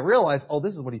 And then I realized,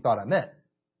 this is what he thought I meant.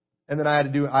 And then I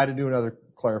had to do another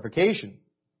clarification.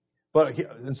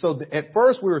 And so at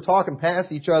first we were talking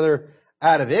past each other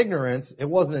out of ignorance. It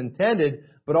wasn't intended,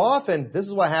 but often this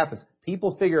is what happens.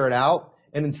 People figure it out,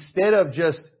 and instead of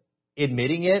just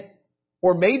admitting it,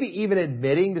 or maybe even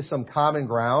admitting to some common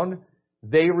ground,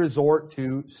 they resort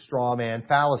to straw man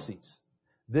fallacies.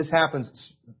 This happens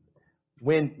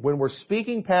when we're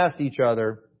speaking past each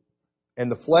other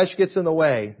and the flesh gets in the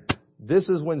way. This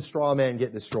is when straw men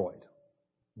get destroyed.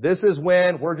 This is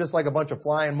when we're just like a bunch of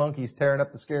flying monkeys tearing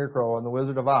up the Scarecrow on the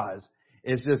Wizard of Oz.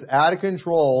 It's just out of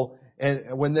control,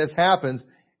 and when this happens,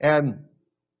 and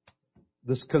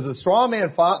this, because the straw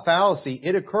man fallacy,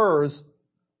 it occurs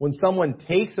when someone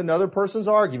takes another person's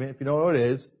argument, if you don't know what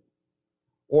it is,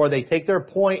 or they take their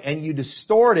point and you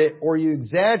distort it or you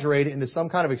exaggerate it into some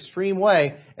kind of extreme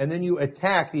way, and then you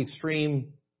attack the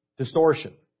extreme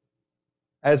distortion.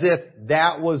 As if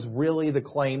that was really the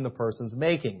claim the person's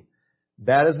making.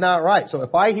 That is not right. So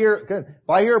if I hear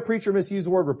a preacher misuse the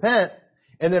word repent,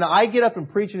 and then I get up and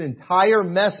preach an entire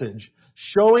message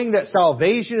showing that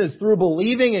salvation is through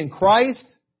believing in Christ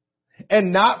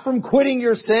and not from quitting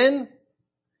your sin,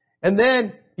 and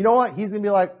then, you know what? He's going to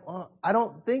be like, I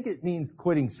don't think it means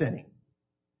quitting sinning.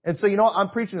 And so, I'm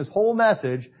preaching this whole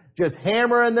message, just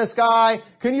hammering this guy.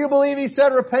 Can you believe he said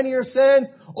repent of your sins?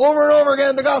 Over and over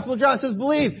again, the Gospel of John says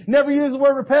believe. Never use the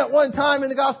word repent one time in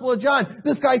the Gospel of John.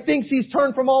 This guy thinks he's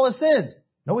turned from all his sins.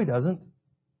 No, he doesn't.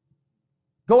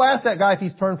 Go ask that guy if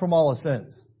he's turned from all his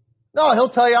sins. No, he'll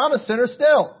tell you, I'm a sinner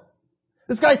still.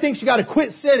 This guy thinks you got to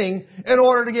quit sinning in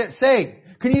order to get saved.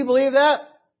 Can you believe that?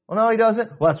 Well, no, he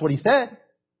doesn't. Well, that's what he said.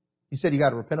 He said you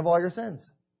got to repent of all your sins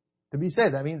to be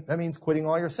saved. That means quitting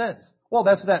all your sins. Well,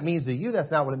 that's what that means to you.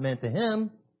 That's not what it meant to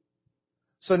him.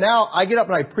 So now I get up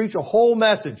and I preach a whole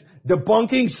message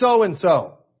debunking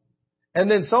so-and-so. And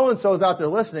then so-and-so is out there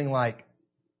listening like,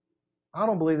 I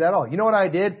don't believe that at all. You know what I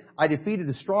did? I defeated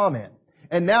a straw man.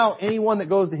 And now anyone that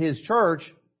goes to his church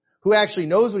who actually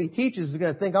knows what he teaches is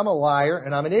going to think I'm a liar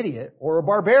and I'm an idiot or a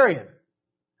barbarian.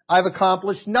 I've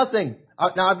accomplished nothing.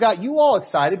 Now I've got you all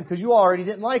excited because you already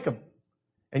didn't like him.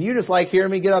 And you just like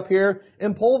hearing me get up here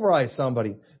and pulverize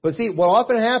somebody. But see, what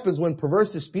often happens when perverse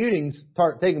disputings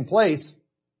start taking place,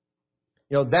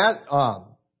 that's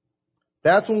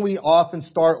when we often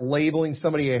start labeling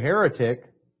somebody a heretic.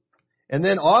 And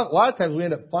then a lot of times we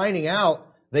end up finding out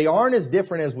they aren't as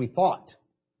different as we thought.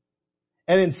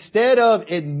 And instead of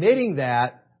admitting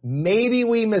that, maybe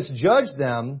we misjudged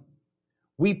them,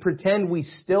 we pretend we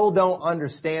still don't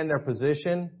understand their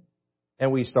position,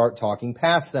 and we start talking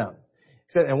past them.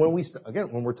 And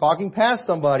when we're talking past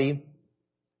somebody,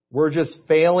 we're just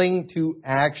failing to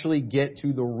actually get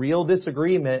to the real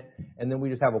disagreement, and then we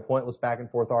just have a pointless back and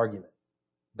forth argument.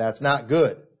 That's not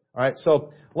good. All right.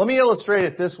 So let me illustrate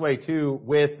it this way too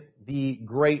with the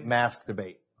great mask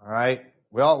debate. All right.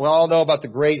 We all know about the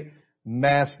great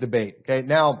mask debate. Okay.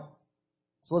 Now,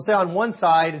 so let's say on one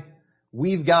side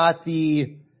we've got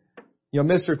the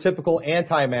Mr. Typical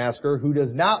anti-masker who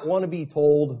does not want to be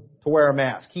told to wear a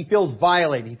mask. He feels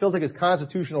violated. He feels like his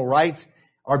constitutional rights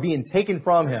are being taken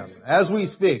from him as we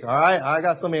speak. All right. I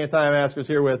got some anti-maskers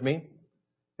here with me.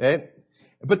 Okay?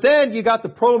 But then you got the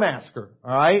pro-masker,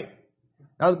 all right?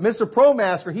 Now, Mr.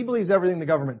 Pro-masker, he believes everything the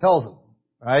government tells him,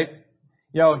 right?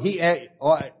 You know,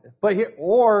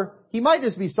 or he might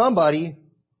just be somebody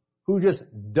who just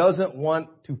doesn't want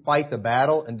to fight the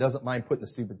battle and doesn't mind putting the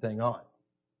stupid thing on.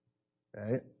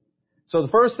 Okay? So the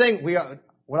first thing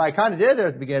what I kind of did there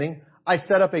at the beginning, I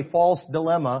set up a false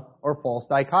dilemma or false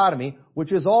dichotomy,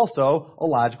 which is also a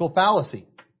logical fallacy.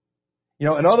 You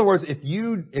know, in other words, if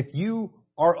you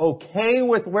are okay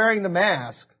with wearing the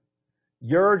mask,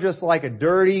 you're just like a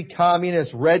dirty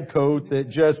communist redcoat that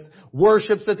just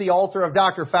worships at the altar of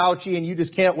Dr. Fauci, and you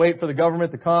just can't wait for the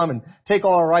government to come and take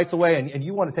all our rights away, and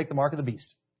you want to take the mark of the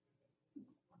beast.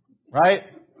 Right?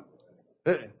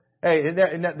 Hey,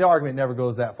 the argument never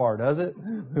goes that far, does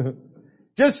it?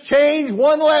 Just change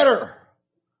one letter.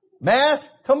 Mask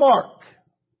to mark.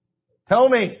 Tell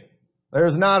me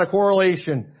there's not a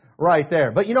correlation right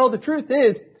there. But you know, the truth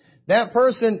is, that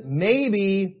person,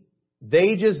 maybe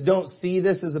they just don't see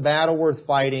this as a battle worth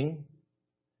fighting.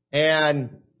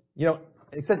 And, you know,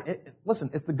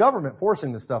 listen, it's the government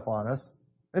forcing this stuff on us.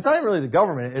 It's not really the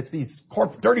government. It's these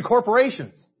dirty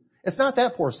corporations. It's not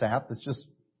that poor sap. It's just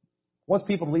wants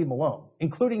people to leave him alone,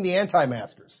 including the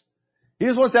anti-maskers. He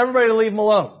just wants everybody to leave him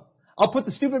alone. I'll put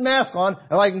the stupid mask on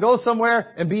and I can go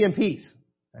somewhere and be in peace.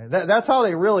 That's how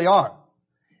they really are.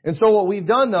 And so what we've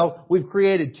done, though, we've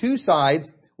created two sides.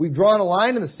 We've drawn a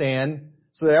line in the sand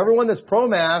so that everyone that's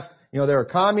pro-mask, you know, they're a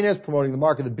communist promoting the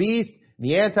mark of the beast.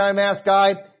 The anti-mask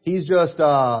guy, he's just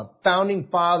a founding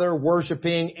father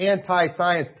worshiping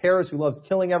anti-science terrorist who loves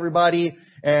killing everybody,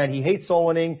 and he hates soul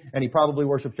winning, and he probably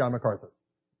worships John MacArthur.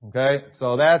 Okay?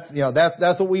 So that's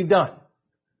what we've done.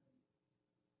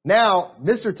 Now,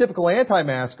 Mr. Typical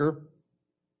Anti-Masker,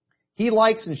 he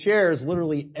likes and shares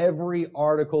literally every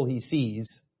article he sees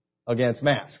against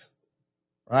masks.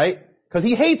 Right? Because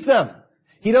he hates them.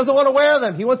 He doesn't want to wear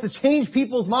them. He wants to change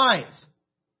people's minds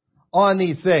on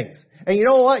these things. And you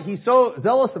know what? He's so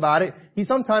zealous about it, he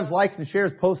sometimes likes and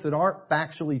shares posts that aren't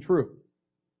factually true.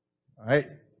 All right?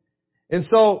 And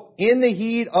so, in the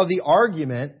heat of the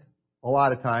argument, a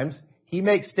lot of times, he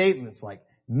makes statements like,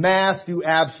 masks do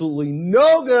absolutely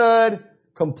no good,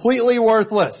 completely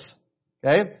worthless.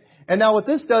 Okay? And now what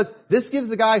this does, this gives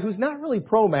the guy who's not really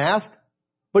pro-mask,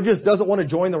 but just doesn't want to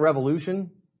join the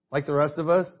revolution like the rest of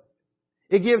us,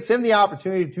 it gives him the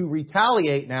opportunity to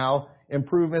retaliate now and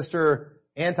prove Mr.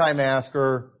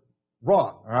 Anti-Masker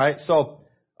wrong. All right? So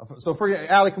for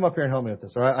Allie, come up here and help me with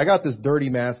this. All right? I got this dirty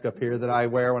mask up here that I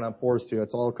wear when I'm forced to.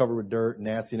 It's all covered with dirt and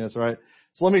nastiness. All right?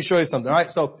 So let me show you something. All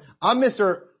right? So I'm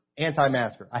Mr.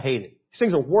 Anti-Masker. I hate it. These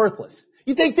things are worthless.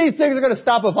 You think these things are going to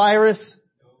stop a virus?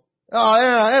 Oh,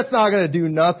 yeah, that's not going to do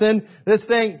nothing. This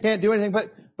thing can't do anything.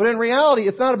 But in reality,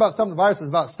 it's not about stopping the virus. It's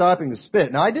about stopping the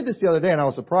spit. Now, I did this the other day, and I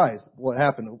was surprised what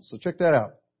happened. So check that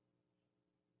out.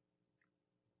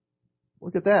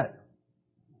 Look at that.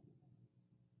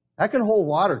 That can hold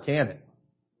water, can it?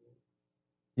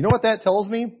 You know what that tells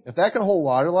me? If that can hold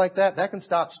water like that, that can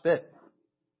stop spit.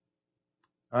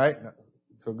 All right?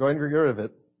 So go ahead and get rid of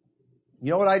it. You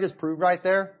know what I just proved right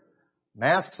there?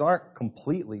 Masks aren't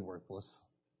completely worthless.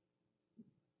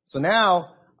 So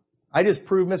now, I just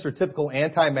proved Mr. Typical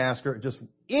Anti-Masker just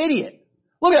idiot.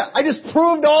 Look at that. I just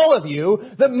proved all of you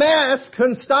that masks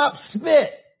can stop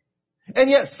spit. And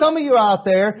yet some of you out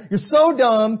there, you're so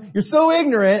dumb, you're so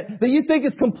ignorant that you think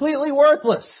it's completely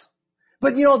worthless.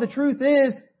 But you know, the truth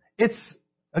is,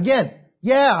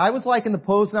 I was liking the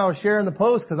post and I was sharing the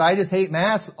post because I just hate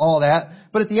masks, all that.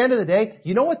 But at the end of the day,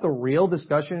 you know what the real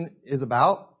discussion is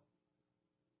about?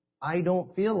 I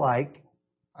don't feel like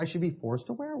I should be forced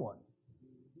to wear one.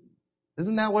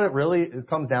 Isn't that what it really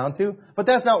comes down to? But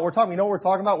that's not what we're talking. You know what we're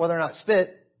talking about? Whether or not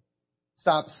spit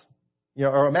stops,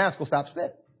 or a mask will stop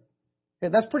spit. Yeah,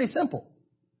 that's pretty simple.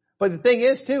 But the thing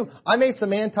is, too, I made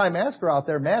some anti-masker out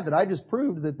there mad that I just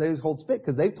proved that those hold spit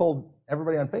because they've told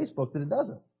everybody on Facebook that it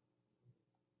doesn't.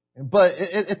 But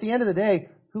at the end of the day,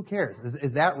 who cares?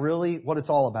 Is that really what it's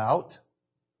all about?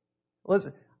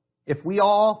 Listen, if we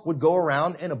all would go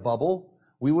around in a bubble,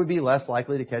 we would be less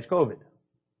likely to catch COVID.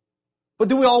 But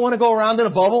do we all want to go around in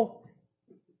a bubble?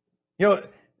 You know,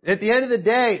 at the end of the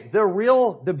day, the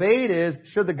real debate is,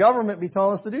 should the government be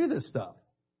telling us to do this stuff?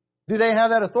 Do they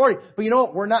have that authority? But you know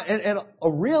what? We're not, and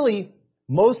really,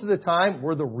 most of the time,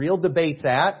 where the real debate's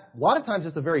at, a lot of times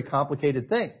it's a very complicated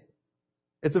thing.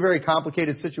 It's a very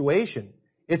complicated situation.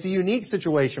 It's a unique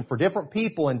situation for different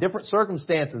people and different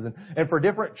circumstances and for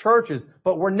different churches.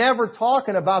 But we're never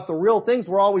talking about the real things.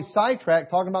 We're always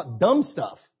sidetracked talking about dumb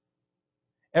stuff.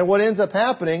 And what ends up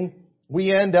happening,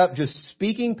 we end up just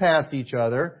speaking past each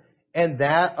other, and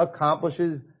that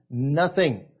accomplishes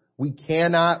nothing. We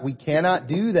cannot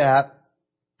do that.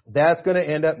 That's going to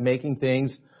end up making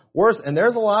things worse. And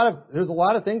there's a lot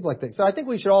of things like that. So I think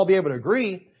we should all be able to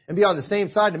agree and be on the same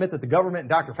side to admit that the government and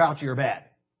Dr. Fauci are bad.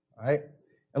 All right?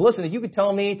 And listen, if you could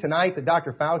tell me tonight that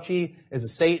Dr. Fauci is a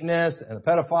Satanist and a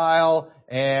pedophile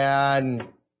and,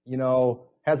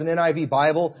 has an NIV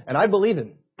Bible, and I believe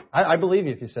him. I believe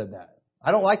you if you said that.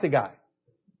 I don't like the guy.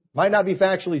 Might not be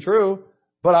factually true,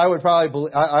 but I would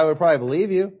probably believe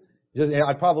you.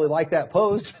 I'd probably like that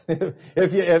post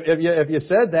if you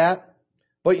said that.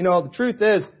 But the truth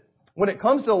is, when it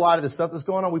comes to a lot of the stuff that's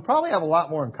going on, we probably have a lot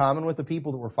more in common with the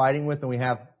people that we're fighting with than we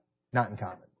have not in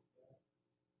common.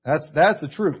 That's the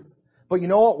truth. But you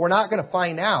know what? We're not going to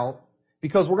find out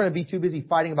because we're going to be too busy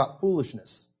fighting about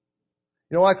foolishness.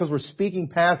 You know why? Because we're speaking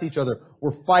past each other.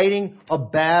 We're fighting a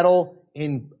battle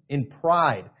in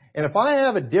pride. And if I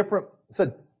have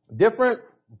different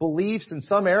beliefs in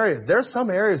some areas, there's some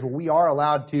areas where we are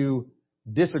allowed to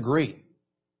disagree.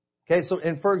 Okay, so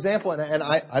for example, and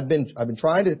I've been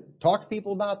trying to talk to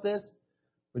people about this,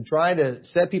 been trying to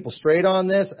set people straight on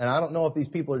this, and I don't know if these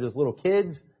people are just little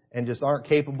kids and just aren't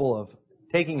capable of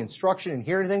taking instruction and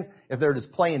hearing things, if they're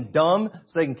just playing dumb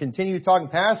so they can continue talking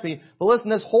past me. But listen,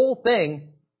 this whole thing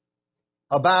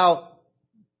about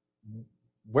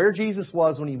where Jesus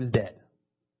was when he was dead.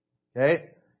 Okay?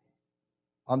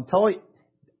 I'm telling you,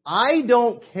 I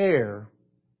don't care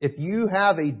if you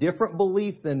have a different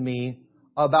belief than me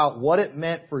about what it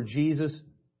meant for Jesus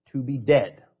to be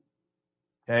dead.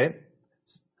 Okay?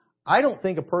 I don't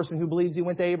think a person who believes he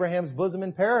went to Abraham's bosom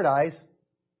in paradise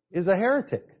is a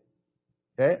heretic.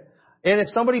 Okay? And if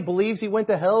somebody believes he went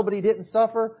to hell but he didn't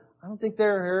suffer, I don't think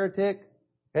they're a heretic.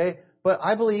 Okay? But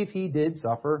I believe he did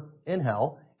suffer in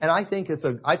hell. And I think it's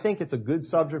a good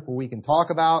subject where we can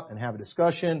talk about and have a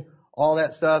discussion, all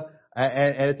that stuff.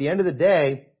 And at the end of the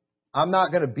day, I'm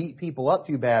not going to beat people up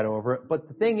too bad over it. But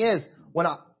the thing is, when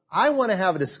I want to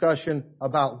have a discussion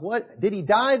about did he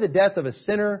die the death of a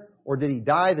sinner, or did he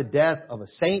die the death of a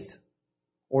saint,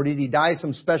 or did he die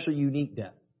some special unique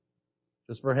death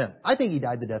just for him? I think he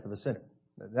died the death of a sinner.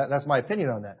 That's my opinion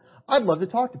on that. I'd love to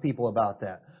talk to people about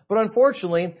that. But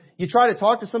unfortunately, you try to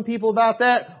talk to some people about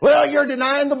that, well, you're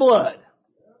denying the blood.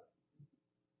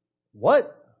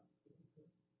 What?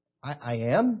 I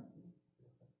am?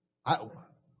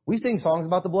 We sing songs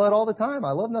about the blood all the time.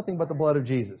 I love nothing but the blood of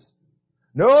Jesus.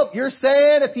 Nope, you're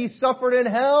saying if he suffered in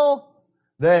hell,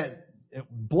 that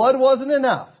blood wasn't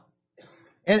enough.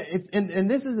 And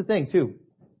this is the thing too.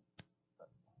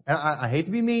 And I hate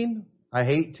to be mean. I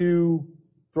hate to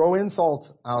throw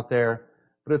insults out there.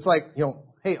 But it's like,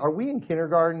 hey, are we in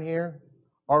kindergarten here?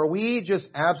 Are we just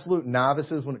absolute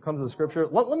novices when it comes to the Scripture?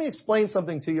 Let me explain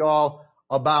something to y'all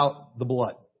about the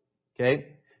blood. Okay?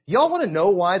 Y'all want to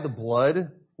know why the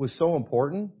blood was so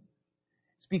important?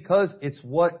 It's because it's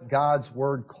what God's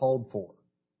Word called for.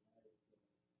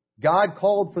 God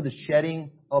called for the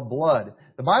shedding of blood.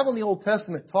 The Bible in the Old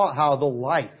Testament taught how the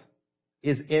life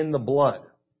is in the blood.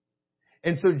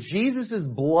 And so Jesus'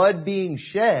 blood being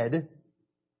shed,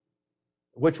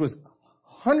 which was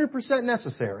 100%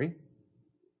 necessary,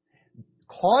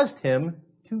 caused him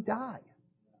to die.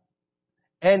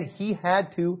 And he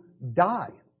had to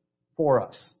die for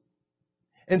us.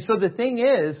 And so the thing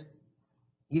is,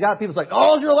 you got people like,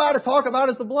 all you're allowed to talk about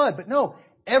is the blood. But no,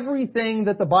 everything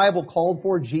that the Bible called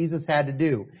for, Jesus had to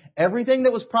do. Everything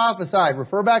that was prophesied,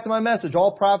 refer back to my message,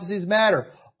 all prophecies matter.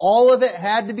 All of it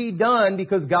had to be done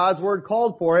because God's Word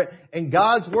called for it, and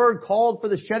God's Word called for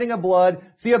the shedding of blood.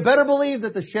 So you better believe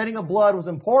that the shedding of blood was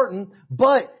important,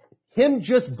 but him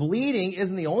just bleeding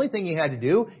isn't the only thing he had to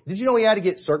do. Did you know he had to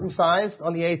get circumcised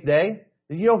on the 8th day?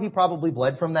 Did you know he probably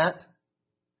bled from that?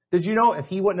 Did you know if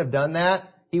he wouldn't have done that,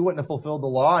 he wouldn't have fulfilled the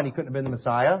law and he couldn't have been the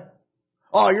Messiah?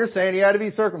 Oh, you're saying he had to be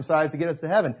circumcised to get us to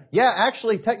heaven. Yeah,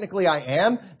 actually, technically I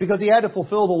am, because he had to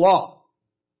fulfill the law.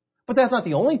 But that's not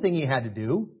the only thing he had to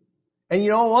do. And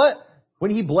you know what?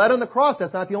 When he bled on the cross,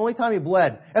 that's not the only time he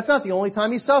bled. That's not the only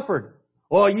time he suffered.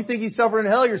 Well, you think he suffered in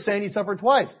hell, you're saying he suffered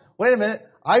twice. Wait a minute.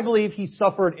 I believe he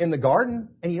suffered in the garden.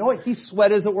 And you know what? He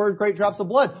sweat, as it were, great drops of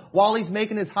blood while he's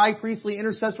making his high priestly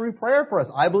intercessory prayer for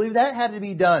us. I believe that had to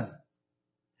be done.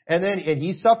 And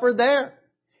he suffered there.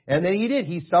 And then he did.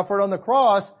 He suffered on the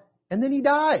cross, and then he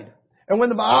died. And when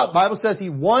the Bible says he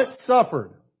once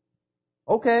suffered,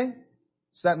 okay,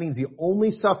 so that means the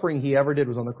only suffering he ever did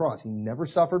was on the cross. He never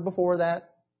suffered before that.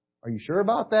 Are you sure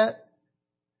about that?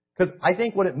 Because I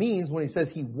think what it means when he says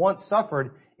he once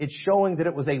suffered, it's showing that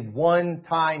it was a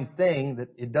one-time thing, that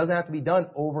it doesn't have to be done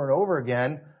over and over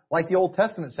again, like the Old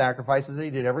Testament sacrifices they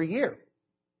did every year.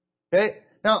 Okay?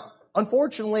 Now,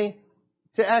 unfortunately,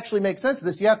 to actually make sense of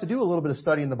this, you have to do a little bit of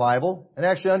study in the Bible and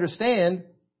actually understand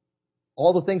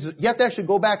all the things. You have to actually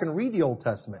go back and read the Old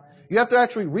Testament. You have to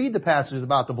actually read the passages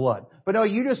about the blood. But no,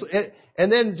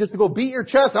 and then just to go beat your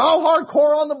chest, oh,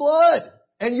 hardcore on the blood,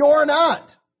 and you're not.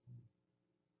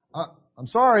 I'm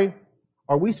sorry.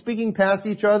 Are we speaking past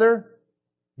each other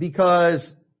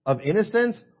because of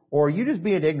innocence, or are you just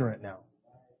being ignorant now?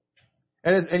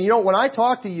 And when I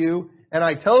talk to you and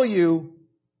I tell you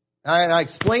and I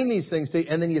explain these things to you,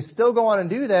 and then you still go on and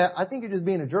do that, I think you're just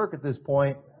being a jerk at this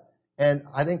point. And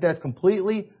I think that's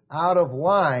completely out of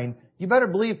line. You better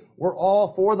believe we're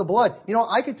all for the blood.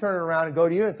 I could turn it around and go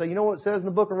to you and say, you know what it says in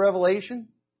the book of Revelation?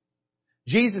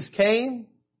 Jesus came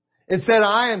and said,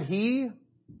 I am He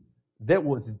that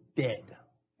was dead.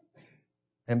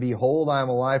 And behold, I am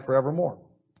alive forevermore.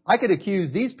 I could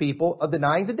accuse these people of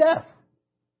denying the death.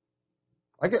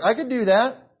 I could do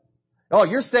that. Oh,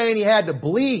 you're saying He had to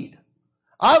bleed.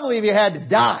 I believe He had to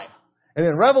die. And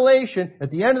in Revelation, at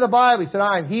the end of the Bible, He said,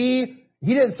 I am He.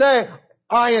 He didn't say,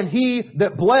 I am He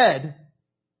that bled.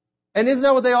 And isn't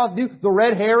that what they all do? The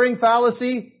red herring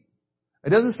fallacy? It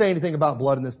doesn't say anything about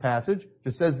blood in this passage. It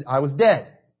just says, I was dead.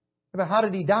 But how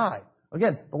did He die?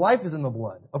 Again, the life is in the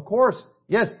blood. Of course,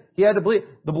 yes, He had to bleed.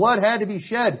 The blood had to be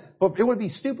shed. But it would be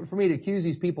stupid for me to accuse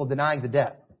these people of denying the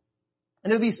death.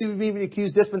 And it would be stupid for me to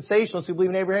accuse dispensationalists who believe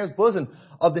in Abraham's bosom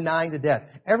of denying the death.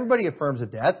 Everybody affirms the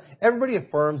death. Everybody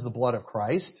affirms the blood of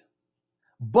Christ.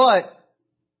 But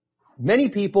many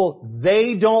people,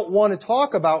 they don't want to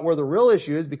talk about where the real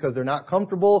issue is because they're not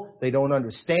comfortable. They don't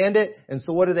understand it. And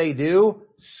so what do?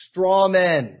 Straw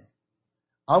men.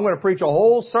 I'm going to preach a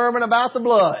whole sermon about the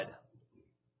blood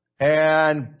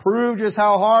and prove just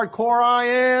how hardcore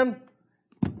I am.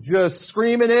 Just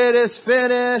screaming it is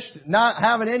finished, not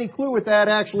having any clue what that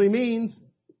actually means.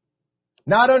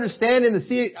 Not understanding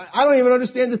I don't even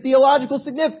understand the theological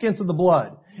significance of the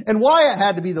blood and why it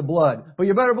had to be the blood. But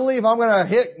you better believe I'm going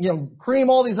to cream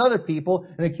all these other people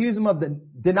and accuse them of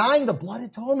denying the blood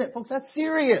atonement. Folks, that's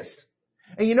serious.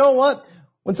 And you know what?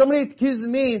 When somebody accuses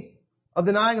me of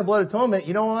denying a blood atonement,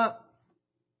 you know what?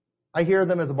 I hear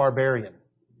them as a barbarian.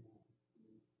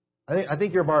 I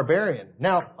think you're a barbarian.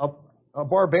 Now, a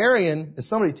barbarian is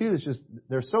somebody too that's just,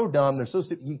 they're so dumb, they're so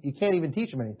stupid, you can't even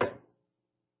teach them anything.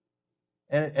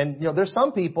 And there's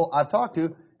some people I've talked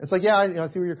to, it's like, yeah, I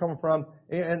see where you're coming from,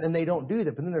 and they don't do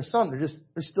that. But then there's some, they're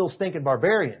still stinking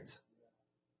barbarians.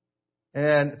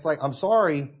 And it's like, I'm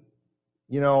sorry,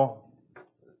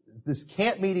 this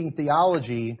camp-meeting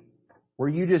theology where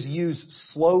you just use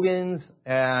slogans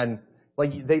and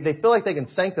like they feel like they can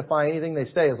sanctify anything they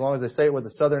say as long as they say it with a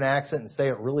southern accent and say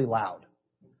it really loud.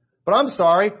 But I'm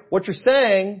sorry, what you're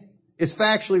saying is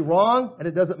factually wrong and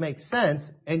it doesn't make sense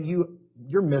and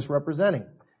you're misrepresenting.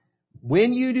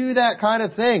 When you do that kind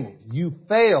of thing, you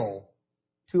fail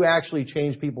to actually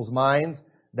change people's minds.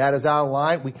 That is out of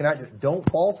line. Don't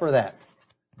fall for that.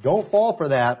 Don't fall for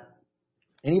that.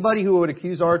 Anybody who would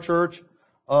accuse our church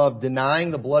of denying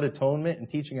the blood atonement and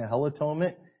teaching a hell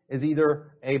atonement is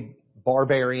either a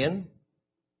barbarian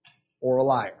or a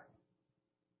liar.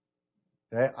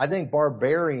 Okay? I think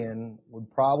barbarian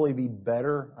would probably be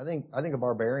better. I think a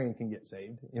barbarian can get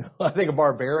saved. I think a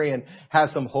barbarian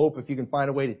has some hope if you can find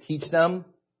a way to teach them.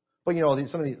 But if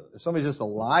somebody's just a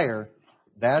liar,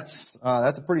 that's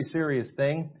a pretty serious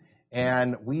thing.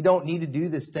 And we don't need to do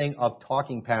this thing of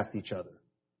talking past each other.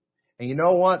 And you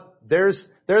know what? There's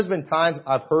been times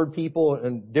I've heard people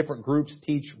in different groups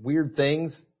teach weird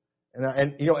things.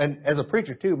 And as a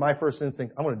preacher too, my first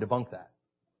instinct, I'm going to debunk that.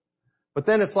 But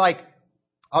then it's like,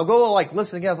 I'll go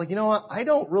listen again. I was like, you know what? I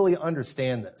don't really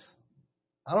understand this.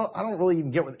 I don't really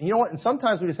even get what, you know what? And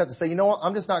sometimes we just have to say, you know what?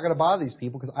 I'm just not going to bother these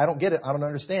people because I don't get it. I don't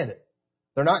understand it.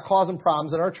 They're not causing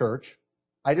problems in our church.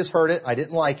 I just heard it. I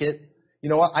didn't like it. You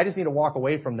know what? I just need to walk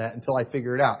away from that until I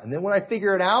figure it out. And then when I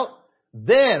figure it out,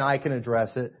 then I can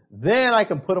address it. Then I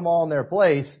can put them all in their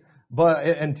place. But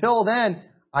until then,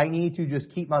 I need to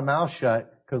just keep my mouth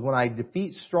shut because when I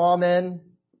defeat straw men,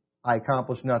 I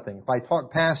accomplish nothing. If I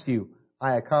talk past you,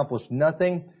 I accomplish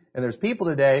nothing. And there's people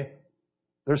today,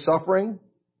 they're suffering.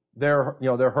 They're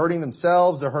hurting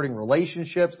themselves. They're hurting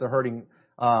relationships. They're hurting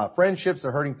friendships.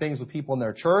 They're hurting things with people in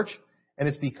their church. And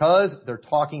it's because they're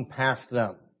talking past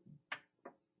them.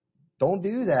 Don't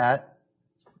do that.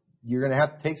 You're going to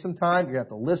have to take some time. You're going to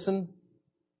have to listen,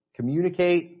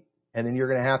 communicate, and then you're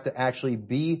going to have to actually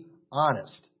be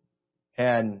honest.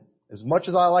 And as much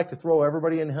as I like to throw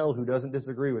everybody in hell who doesn't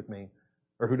disagree with me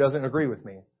or who doesn't agree with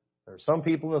me, there are some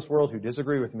people in this world who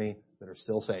disagree with me that are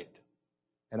still saved.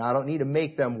 And I don't need to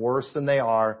make them worse than they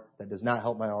are. That does not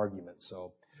help my argument.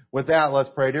 So with that, let's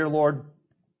pray. Dear Lord,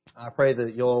 I pray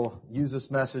that you'll use this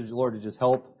message, Lord, to just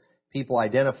help people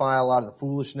identify a lot of the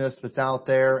foolishness that's out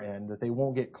there and that they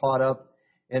won't get caught up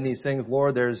in these things.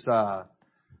 Lord, there's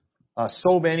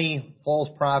so many false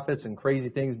prophets and crazy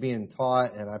things being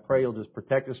taught, and I pray you'll just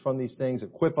protect us from these things.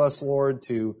 Equip us, Lord,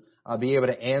 to be able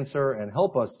to answer and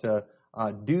help us to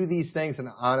do these things in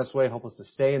an honest way. Help us to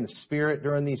stay in the Spirit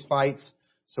during these fights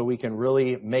so we can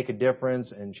really make a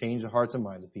difference and change the hearts and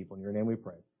minds of people. In your name we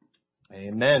pray.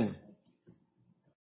 Amen.